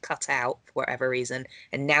they've cut out for whatever reason.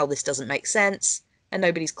 And now this doesn't make sense and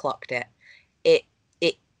nobody's clocked it.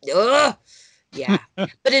 Ugh, yeah.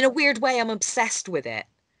 But in a weird way, I'm obsessed with it.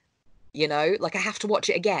 Like I have to watch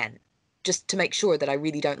it again just to make sure that I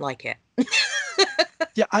really don't like it.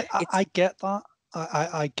 Yeah, I get that.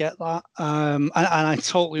 I get that. And I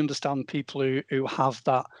totally understand people who have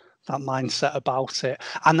that mindset about it.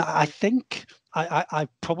 And I think I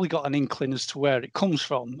probably got an inkling as to where it comes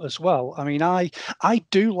from as well. I mean, I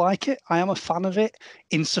do like it. I am a fan of it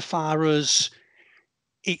insofar as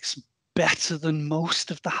it's better than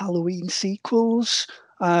most of the Halloween sequels.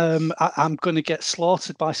 I'm going to get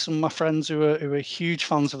slaughtered by some of my friends who are huge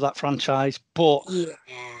fans of that franchise, but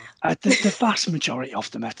Yeah. The vast majority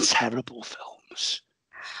of them are terrible films.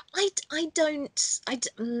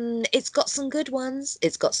 It's got some good ones.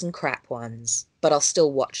 It's got some crap ones, but I'll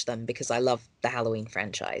still watch them because I love the Halloween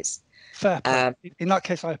franchise. Fair play. In that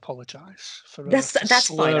case, I apologise for That's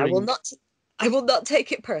fine. I will slurring. not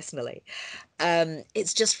take it personally.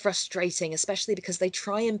 It's just frustrating, especially because they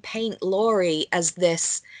try and paint Laurie as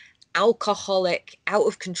this alcoholic, out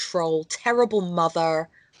of control, terrible mother,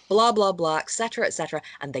 blah blah blah, etc.,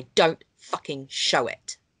 and they don't fucking show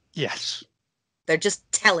it. Yes. They're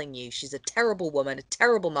just telling you she's a terrible woman, a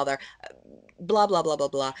terrible mother, blah blah blah blah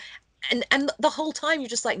blah. And the whole time you're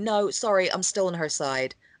just like, no, sorry, I'm still on her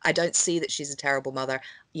side. I don't see that she's a terrible mother.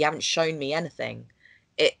 You haven't shown me anything.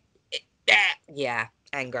 Yeah,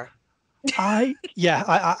 anger. I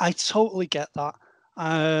totally get that.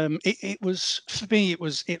 It was for me. It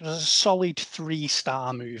was a solid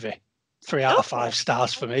 3-star movie, 3 out of 5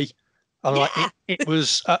 stars for me. Like it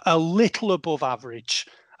was a little above average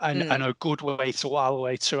and a good way to while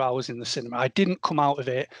away 2 hours in the cinema. I didn't come out of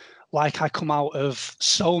it like I come out of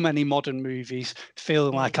so many modern movies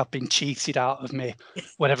feeling like I've been cheated out of me,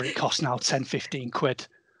 whatever it costs now, 10, 15 quid.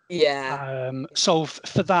 Yeah. So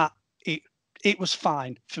for that, it was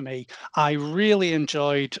fine for me. I really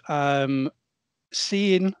enjoyed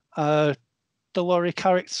seeing the Laurie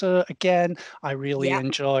character again. I really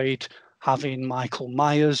enjoyed having Michael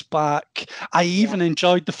Myers back. I even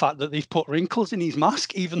enjoyed the fact that they've put wrinkles in his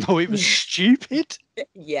mask, even though it was stupid.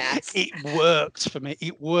 Yes. It worked for me.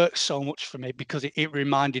 It worked so much for me because it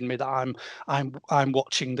reminded me that I'm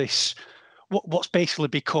watching this what's basically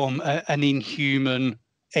become an inhuman,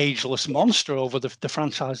 ageless monster over the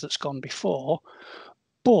franchise that's gone before.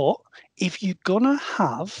 But if you're gonna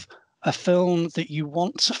have a film that you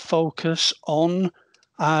want to focus on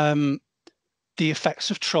the effects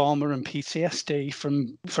of trauma and PTSD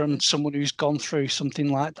from someone who's gone through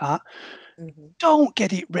something like that, don't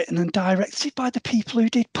get it written and directed by the people who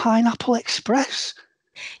did Pineapple Express.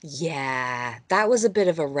 Yeah, that was a bit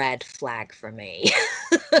of a red flag for me.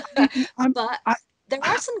 But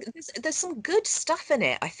there's some good stuff in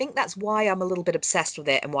it. I think that's why I'm a little bit obsessed with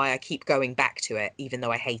it and why I keep going back to it, even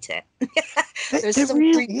though I hate it. There's there some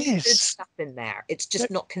really really is good stuff in there. It's just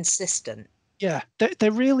not consistent. Yeah,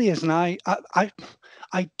 there really is, and I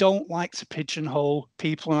don't like to pigeonhole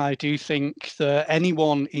people, and I do think that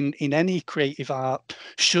anyone in any creative art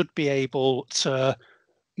should be able to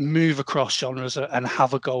move across genres and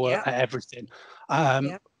have a go at everything.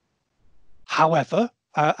 However,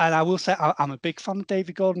 and I will say I'm a big fan of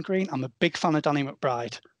David Gordon Green. I'm a big fan of Danny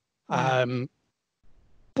McBride.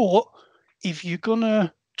 But if you're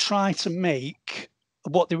gonna try to make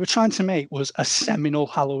what they were trying to make was a seminal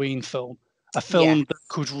Halloween film, a film that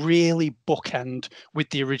could really bookend with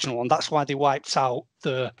the original, and that's why they wiped out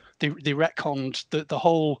they retconned the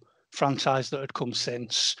whole franchise that had come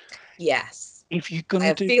since. Yes. If you're I going to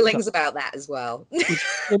have do feelings about that as well.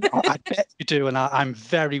 I bet you do, and I'm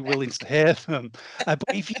very willing to hear them. But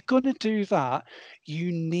if you're going to do that,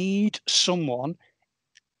 you need someone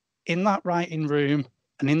in that writing room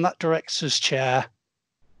and in that director's chair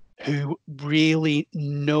who really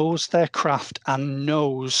knows their craft and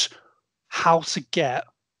knows how to get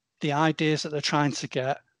the ideas that they're trying to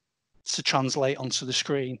get to translate onto the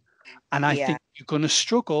screen. And I think you're going to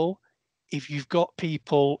struggle if you've got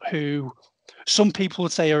people who some people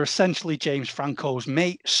would say are essentially James Franco's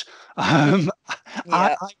mates.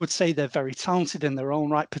 I would say they're very talented in their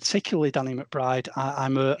own right, particularly Danny McBride.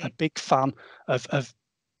 I'm a big fan of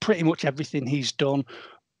pretty much everything he's done.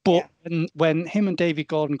 But when him and David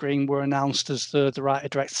Gordon Green were announced as the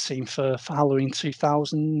writer-director team for Halloween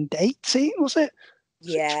 2018, was it?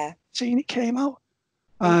 Yeah. 2018 it came out.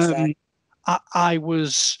 So. I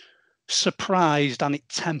was surprised, and it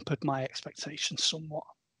tempered my expectations somewhat.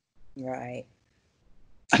 Right.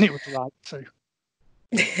 And it was right too.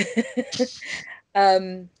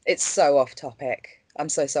 It's so off topic. I'm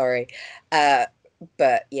so sorry.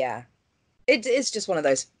 But yeah, it is just one of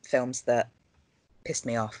those films that pissed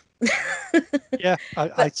me off. Yeah,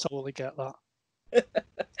 I totally get that.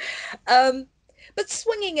 But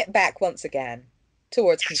swinging it back once again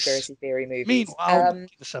towards conspiracy theory movies. Meanwhile, back in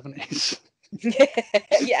the 70s.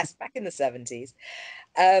 Yes, back in the 70s.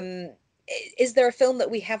 Is there a film that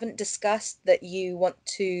we haven't discussed that you want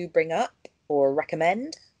to bring up or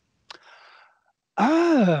recommend?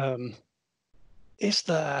 Is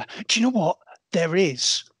there? Do you know what? There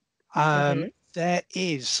is. There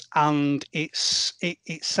is, and it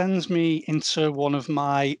sends me into one of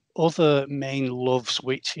my other main loves,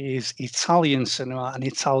 which is Italian cinema and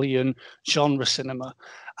Italian genre cinema.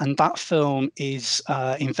 And that film is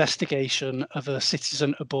Investigation of a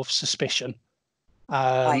Citizen Above Suspicion.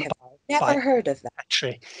 I have never heard of that.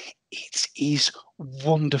 Petri. It is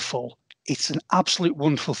wonderful. It's an absolute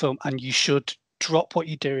wonderful film, and you should drop what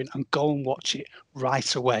you're doing and go and watch it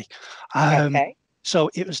right away. Okay.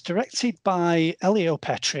 So it was directed by Elio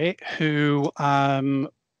Petri, who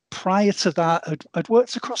prior to that had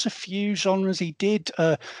worked across a few genres. He did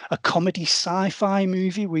a comedy sci-fi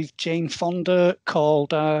movie with Jane Fonda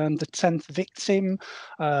called The 10th Victim.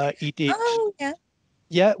 He did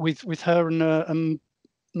with her and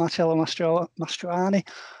Marcello Mastroianni.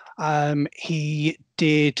 He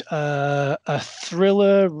did a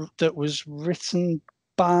thriller that was written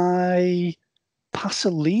by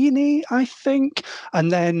Pasolini, I think,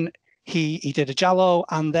 and then he did a giallo,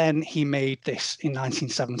 and then he made this in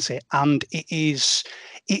 1970, and it is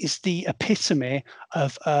the epitome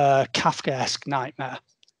of a Kafkaesque nightmare.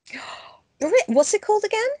 What's it called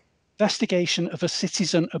again? Investigation of a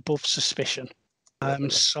Citizen Above Suspicion.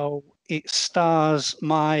 So it stars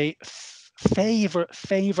my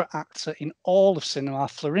favorite actor in all of cinema,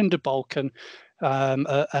 Florinda Balkan, an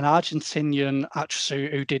Argentinian actress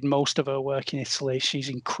who did most of her work in Italy. She's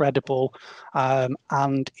incredible,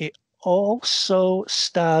 and it also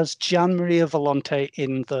stars Gian Maria Volonte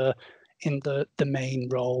in the main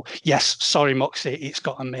role. Yes, sorry, Moxie, it's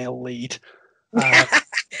got a male lead.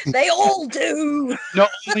 They all do. Not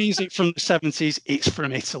only is it from the 70s, it's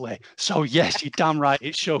from Italy. So yes, you're damn right,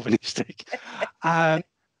 it's chauvinistic.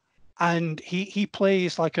 And he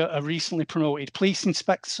plays like a recently promoted police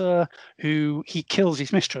inspector who he kills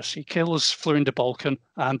his mistress. He kills Florinda Balkan.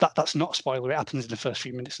 That's not a spoiler. It happens in the first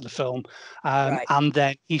few minutes of the film. Right. And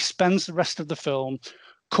then he spends the rest of the film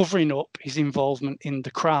covering up his involvement in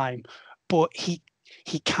the crime. But he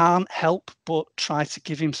can't help but try to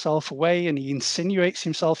give himself away, and he insinuates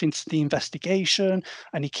himself into the investigation,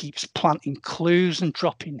 and he keeps planting clues and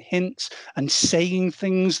dropping hints and saying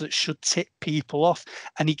things that should tip people off,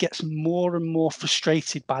 and he gets more and more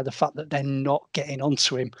frustrated by the fact that they're not getting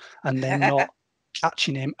onto him and they're not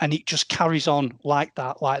catching him, and it just carries on like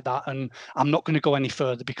that. And I'm not going to go any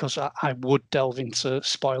further because I would delve into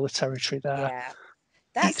spoiler territory there. Yeah,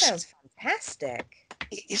 that sounds fantastic.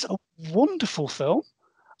 It is a wonderful film.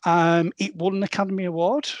 It won an Academy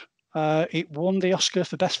Award. It won the Oscar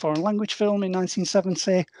for Best Foreign Language Film in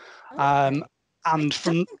 1970. And I don't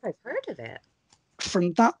think I've heard of it.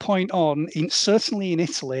 From that point on, certainly in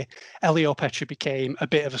Italy, Elio Petri became a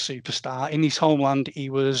bit of a superstar. In his homeland, he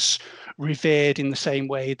was revered in the same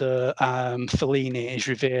way that Fellini is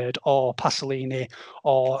revered, or Pasolini,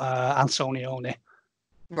 or Antonioni.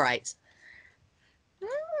 Right.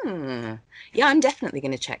 Yeah, I'm definitely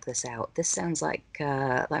going to check this out. This sounds like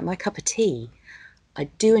my cup of tea. I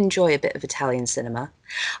do enjoy a bit of Italian cinema.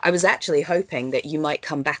 I was actually hoping that you might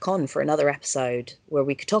come back on for another episode where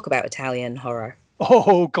we could talk about Italian horror.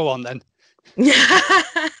 Oh, go on then.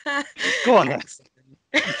 Go on then. Excellent.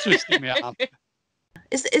 You're twisting me arm.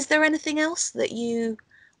 Is there anything else that you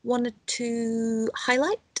wanted to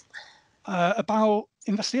highlight? About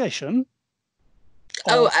investigation?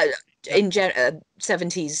 Oh, Or, yeah. in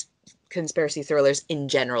 70s conspiracy thrillers in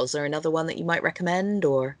general. Is there another one that you might recommend,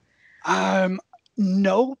 or?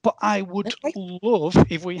 No, but I would Okay. love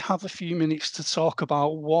if we have a few minutes to talk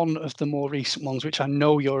about one of the more recent ones, which I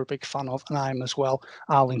know you're a big fan of, and I'm as well,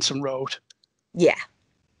 Arlington Road. Yeah,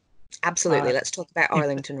 absolutely. Uh, Let's talk about if,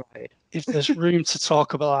 Arlington Road. if there's room to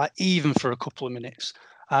talk about that, even for a couple of minutes.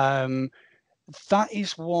 That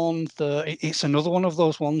is one that it's another one of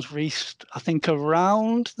those ones reached, I think,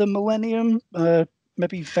 around the millennium,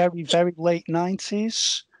 maybe very, very late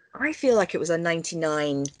 90s. I feel like it was a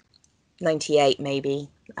 99, 98 maybe.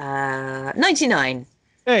 99.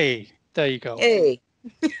 Hey, there you go. Hey.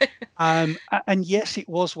 And yes, it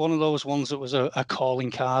was one of those ones that was a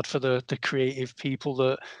calling card for the creative people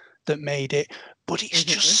that made it, but it's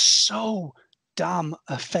just so damn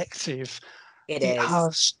effective. It It is.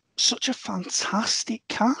 has such a fantastic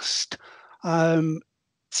cast.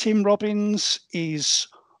 Tim Robbins is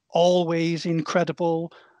always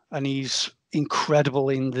incredible, and he's incredible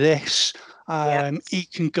in this. He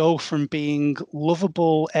can go from being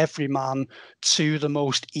lovable everyman to the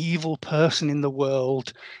most evil person in the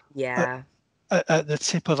world Yeah. at the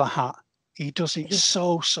tip of a hat. He does it He,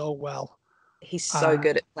 so well. he's so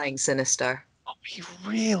good at playing sinister. He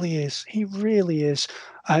really is. He really is.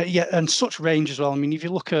 Yeah, and such range as well. I mean, if you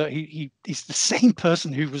look at he's the same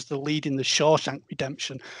person who was the lead in the Shawshank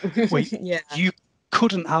Redemption, where Yeah. you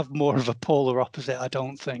couldn't have more of a polar opposite, I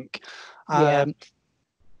don't think. Yeah.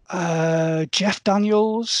 Jeff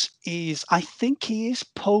Daniels I think he is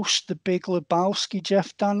post the Big Lebowski.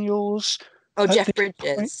 Jeff Daniels. Oh, At Jeff this point,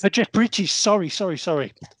 Bridges. Jeff Bridges.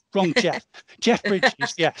 Sorry. Wrong Jeff. Jeff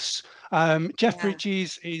Bridges. Yes. Jeff Yeah.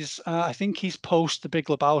 Bridges is. I think he's post the Big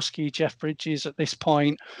Lebowski. Jeff Bridges at this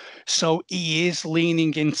point, so he is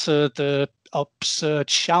leaning into the absurd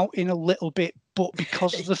shouting a little bit, but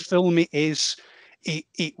because of the film,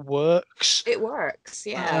 it works. It works.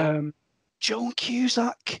 Yeah. Joan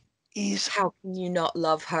Cusack is. How can you not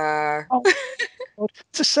love her? Oh, God.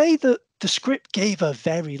 To say that the script gave her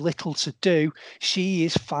very little to do, she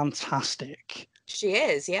is fantastic. She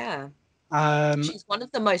is, yeah. Um, She's one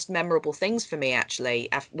of the most memorable things for me, actually,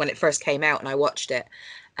 when it first came out and I watched it.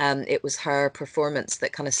 It was her performance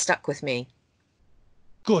that kind of stuck with me.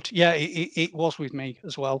 Good, yeah, it was with me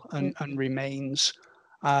as well, and remains,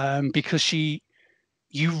 because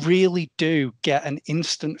you really do get an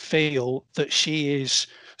instant feel that she is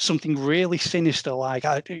something really sinister. Like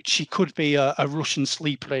she could be a Russian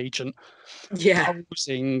sleeper agent Yeah.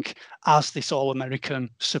 posing as this all-American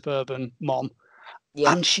suburban mom.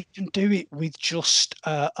 Yep. And she can do it with just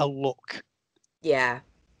a look. Yeah.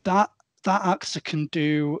 That actor can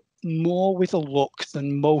do more with a look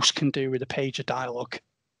than most can do with a page of dialogue.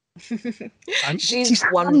 And which She's is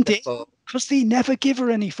handy wonderful. because they never give her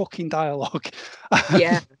any fucking dialogue.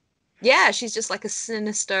 Yeah. Yeah, she's just like a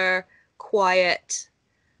sinister, quiet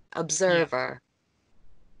Yeah. observer.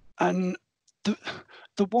 And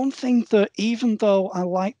the one thing that, even though I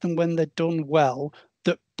like them when they're done well,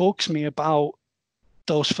 that bugs me about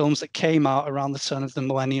those films that came out around the turn of the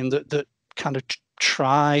millennium that kind of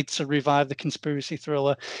tried to revive the conspiracy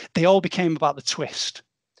thriller, they all became about the twist.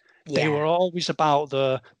 They were Yeah. always about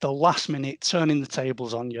the last minute turning the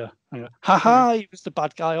tables on you. Ha, he was the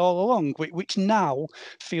bad guy all along, which now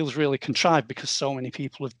feels really contrived because so many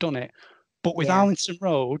people have done it. But with Yeah. Arlington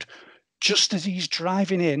Road, just as he's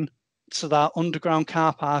driving in to that underground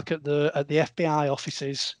car park at the FBI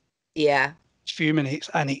offices, Yeah. a few minutes,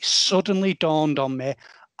 and it suddenly dawned on me,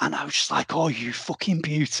 and I was just like, "Oh, you fucking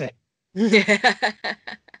beauty!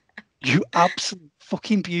 You absolute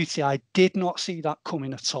fucking beauty!" I did not see that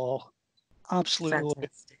coming at all. Absolutely love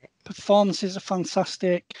it. Fantastic. Performances are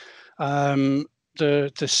fantastic.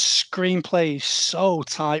 The screenplay is so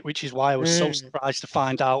tight, which is why I was so surprised to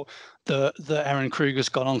find out that Aaron Kruger's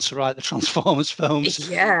gone on to write the Transformers films.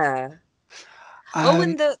 Yeah. Oh,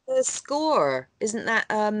 and the score, isn't that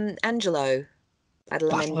Angelo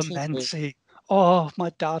Badalamenti? Badalamenti. Oh, my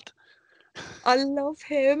dad. I love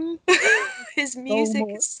him. His So music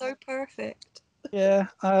much. is so perfect. Yeah.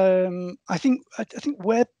 I think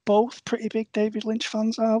we're both pretty big David Lynch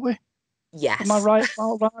fans, are we? Am I Yes. right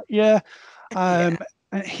about that? Yeah. Yeah.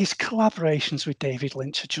 His collaborations with David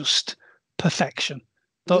Lynch are just perfection.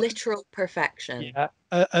 Literal perfection. Yeah,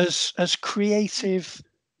 as creative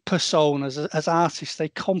personas, as artists, they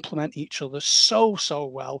complement each other so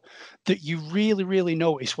well that you really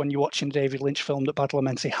notice when you're watching a David Lynch film that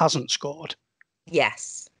Badalamenti hasn't scored.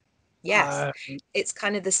 Yes. Yes. It's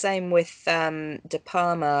kind of the same with De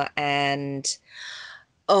Palma and,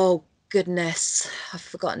 oh goodness, I've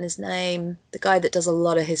forgotten his name. The guy that does a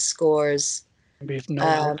lot of his scores. Be of no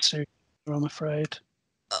help Um, to, I'm afraid.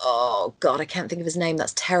 oh God, I can't think of his name.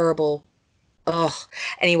 That's terrible. Oh,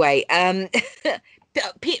 anyway,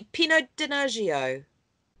 Pino Donaggio,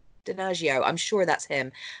 I'm sure that's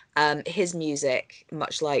him. His music,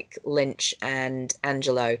 much like Lynch and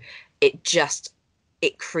Angelo, it just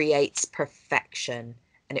it creates perfection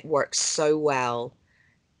and it works so well.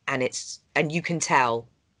 And you can tell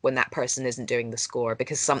when that person isn't doing the score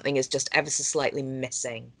because something is just ever so slightly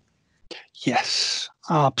missing. Yes,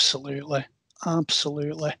 absolutely,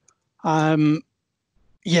 absolutely.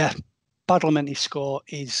 Yeah, Badalamenti's score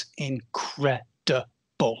is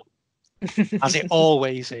incredible, as it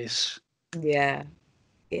always is. Yeah,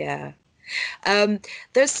 yeah.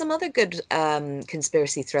 There's some other good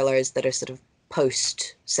conspiracy thrillers that are sort of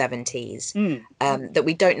post 70's that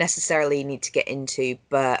we don't necessarily need to get into,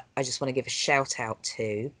 but I just want to give a shout out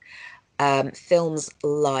to films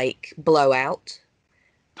like Blowout,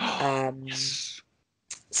 Yes.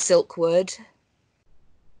 Silkwood,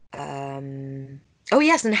 oh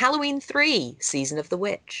yes, and Halloween 3, Season of the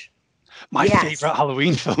Witch. My Yes, favourite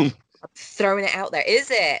Halloween film. I'm throwing it out there. Is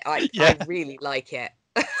it? I Yeah, really like it.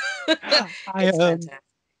 I It's fantastic.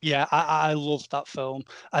 yeah, I love that film,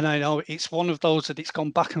 and I know it's one of those that it's gone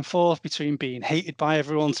back and forth between being hated by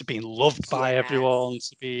everyone to being loved by Yes, everyone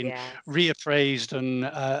to being yes. reappraised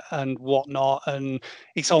and whatnot, and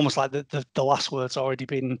it's almost like the last word's already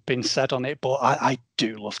been said on it. But I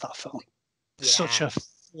do love that film. Such Yeah,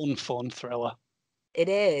 a fun thriller. it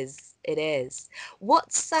is. It is.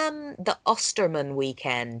 What's the Osterman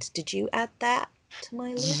weekend? Did you add that to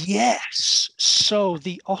my list? Yes. So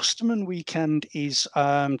the Osterman Weekend is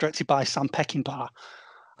directed by Sam Peckinpah,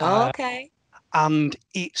 Oh, uh, okay. and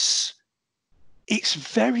it's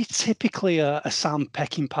very typically a Sam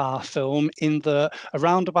Peckinpah film in that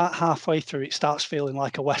around about halfway through it starts feeling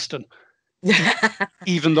like a Western,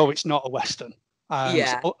 even though it's not a Western.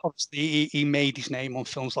 Yeah, So obviously he made his name on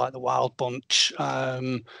films like The Wild Bunch,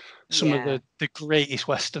 some of yeah, the greatest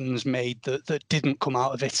Westerns made that didn't come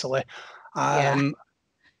out of Italy. yeah. Um,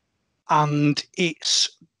 and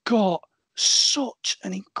it's got such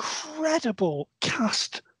an incredible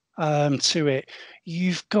cast to it.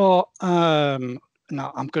 You've got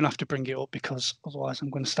now I'm going to have to bring it up because otherwise I'm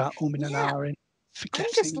going to start umming and Yeah, ahhing, I'm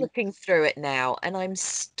just forgetting. looking through it now and I'm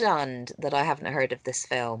stunned that I haven't heard of this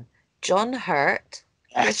film. John Hurt,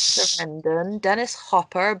 Chris Yes. Sarandon, Dennis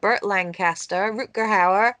Hopper, Burt Lancaster, Rutger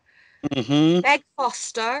Hauer, Mm-hmm. Meg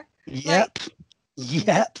Foster. Like Yep. th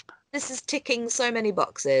Yep. this is ticking so many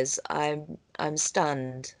boxes. I'm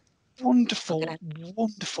stunned. I'm Wonderful, gonna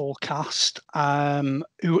wonderful cast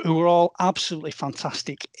who are all absolutely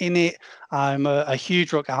fantastic in it. I'm a huge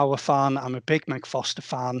Rutger Hauer fan. I'm a big Meg Foster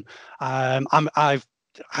fan. I've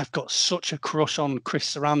got such a crush on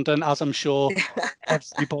Chris Sarandon, as I'm sure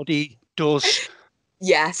everybody does.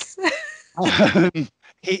 Yes. Um,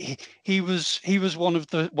 he was one of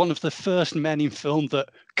the first men in film that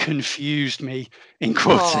confused me in Oh.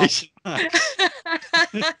 quotation marks.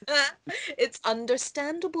 It's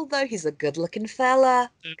understandable though. He's a good-looking fella.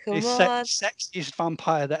 The Come on. sexiest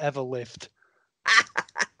vampire that ever lived.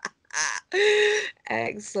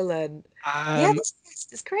 Excellent. Yeah, Um, this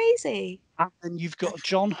list is crazy. and then you've got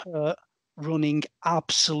John Hurt running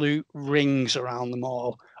absolute rings around them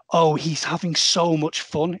all. Oh, he's having so much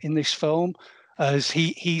fun in this film as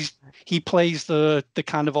he plays the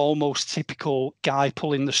kind of almost typical guy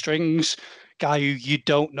pulling the strings, guy who you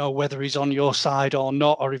don't know whether he's on your side or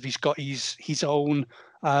not, or if he's got his own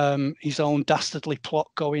dastardly plot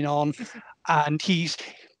going on, and he's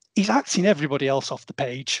acting everybody else off the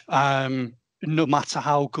page. No matter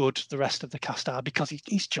how good the rest of the cast are, because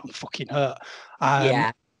he's John fucking Hurt. Um,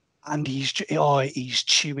 Yeah. and he's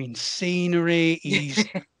chewing scenery.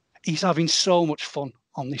 He's having so much fun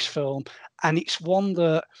on this film, and it's one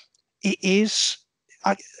that it is.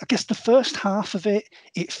 I guess the first half of it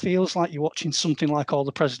feels like you're watching something like All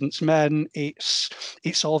the President's Men.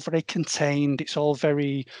 It's all very contained. It's all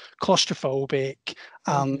very claustrophobic,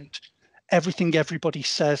 and Mhm. everything everybody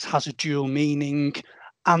says has a dual meaning.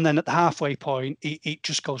 And then at the halfway point, it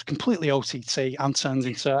just goes completely OTT and turns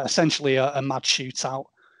into essentially a mad shootout.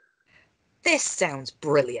 This sounds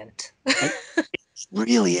brilliant. It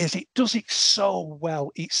really is. It does it so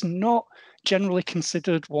well. It's not generally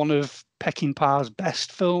considered one of Peckinpah's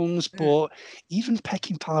best films, Mm, but even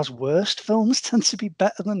Peckinpah's worst films tend to be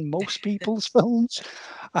better than most people's films.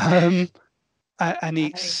 Um, and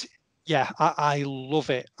I, Yeah, I love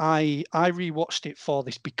it. I rewatched it for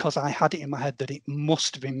this because I had it in my head that it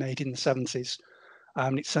must have been made in the 70s.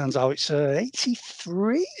 It turns out it's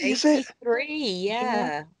 83, is it? 83, Yeah.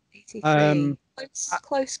 yeah. 83. Um, Close,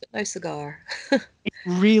 close, but no cigar. it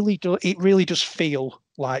really does feel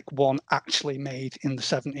like one actually made in the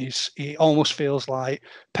 70s. It almost feels like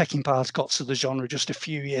Peckinpah's got to the genre just a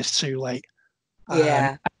few years too late.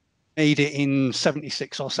 Yeah. Made it in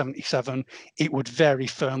 76 or 77, it would very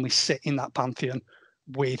firmly sit in that pantheon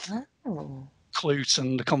with Oh. Klute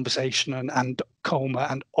and The Conversation and Coma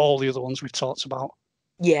and all the other ones we've talked about.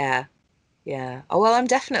 Yeah. Yeah. Oh, well, I'm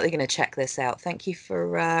definitely going to check this out. Thank you for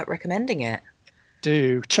recommending it.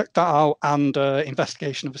 Do check that out, and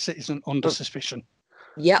Investigation of a Citizen Under Suspicion.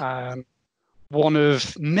 Yep. One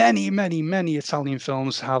of many, many, many Italian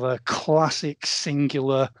films have a classic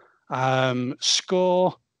singular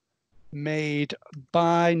score made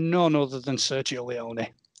by none other than Sergio Leone.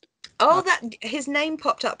 Oh, that his name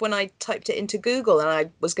popped up when I typed it into Google, and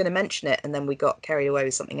I was going to mention it, and then we got carried away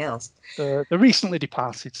with something else. The recently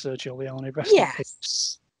departed Sergio Leone, rest in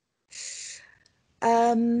peace.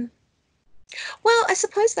 Well, I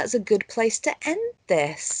suppose that's a good place to end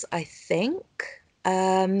this, I think.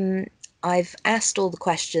 I've asked all the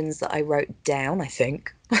questions that I wrote down, I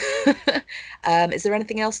think. Is there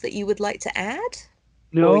anything else that you would like to add?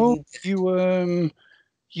 No,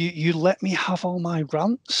 you let me have all my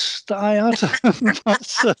rants that I had about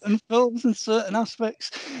certain films and certain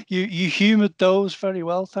aspects. You humoured those very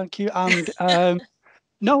well, thank you. And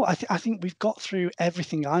no, I think we've got through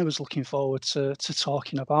everything I was looking forward to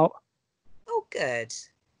talking about. Oh, good.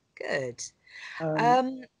 Good.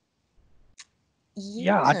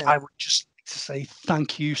 Yeah, I would just like to say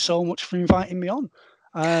thank you so much for inviting me on.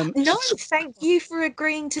 No, thank you for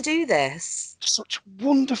agreeing to do this. Such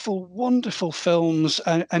wonderful, wonderful films,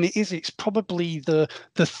 and it's probably the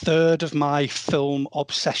third of my film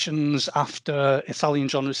obsessions after Italian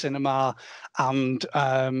genre cinema and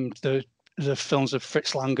the films of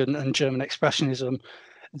Fritz Lang and German Expressionism.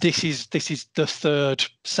 This is the third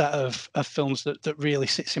set of films that really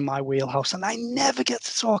sits in my wheelhouse, and I never get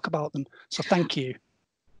to talk about them. So thank you.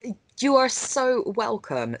 You are so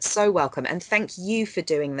welcome, and thank you for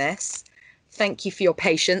doing this. Thank you for your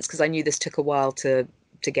patience, because I knew this took a while to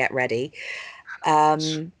get ready.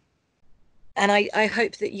 And I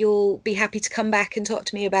hope that you'll be happy to come back and talk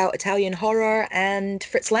to me about Italian horror and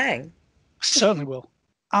Fritz Lang. Certainly will.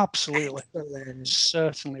 Absolutely. Excellent.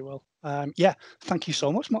 Certainly will. Yeah, thank you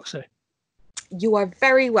so much, Moxie. You are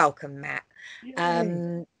very welcome, Matt.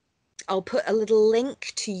 I'll put a little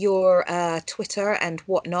link to your Twitter and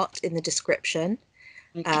whatnot in the description.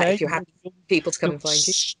 Okay. If you're happy for people to come and find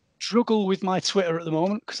you. Struggle with my Twitter at the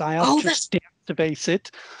moment because I have just deactivated.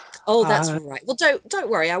 Oh, that's right. Well, don't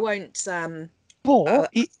worry. I won't. But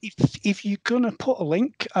if you're gonna put a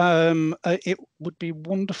link, it would be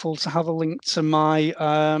wonderful to have a link to my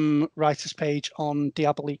writers page on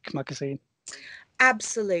Diabolique Magazine.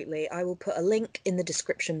 Absolutely, I will put a link in the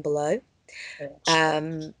description below. Yeah,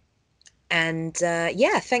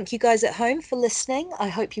 thank you guys at home for listening. I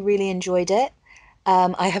hope you really enjoyed it.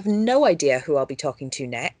 I have no idea who I'll be talking to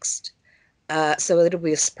next, so it'll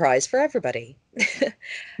be a surprise for everybody.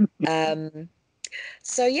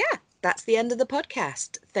 So yeah, that's the end of the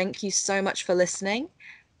podcast. Thank you so much for listening.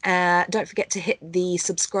 Don't forget to hit the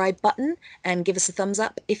subscribe button and give us a thumbs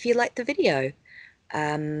up if you liked the video.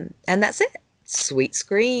 And that's it. Sweet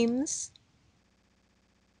screams.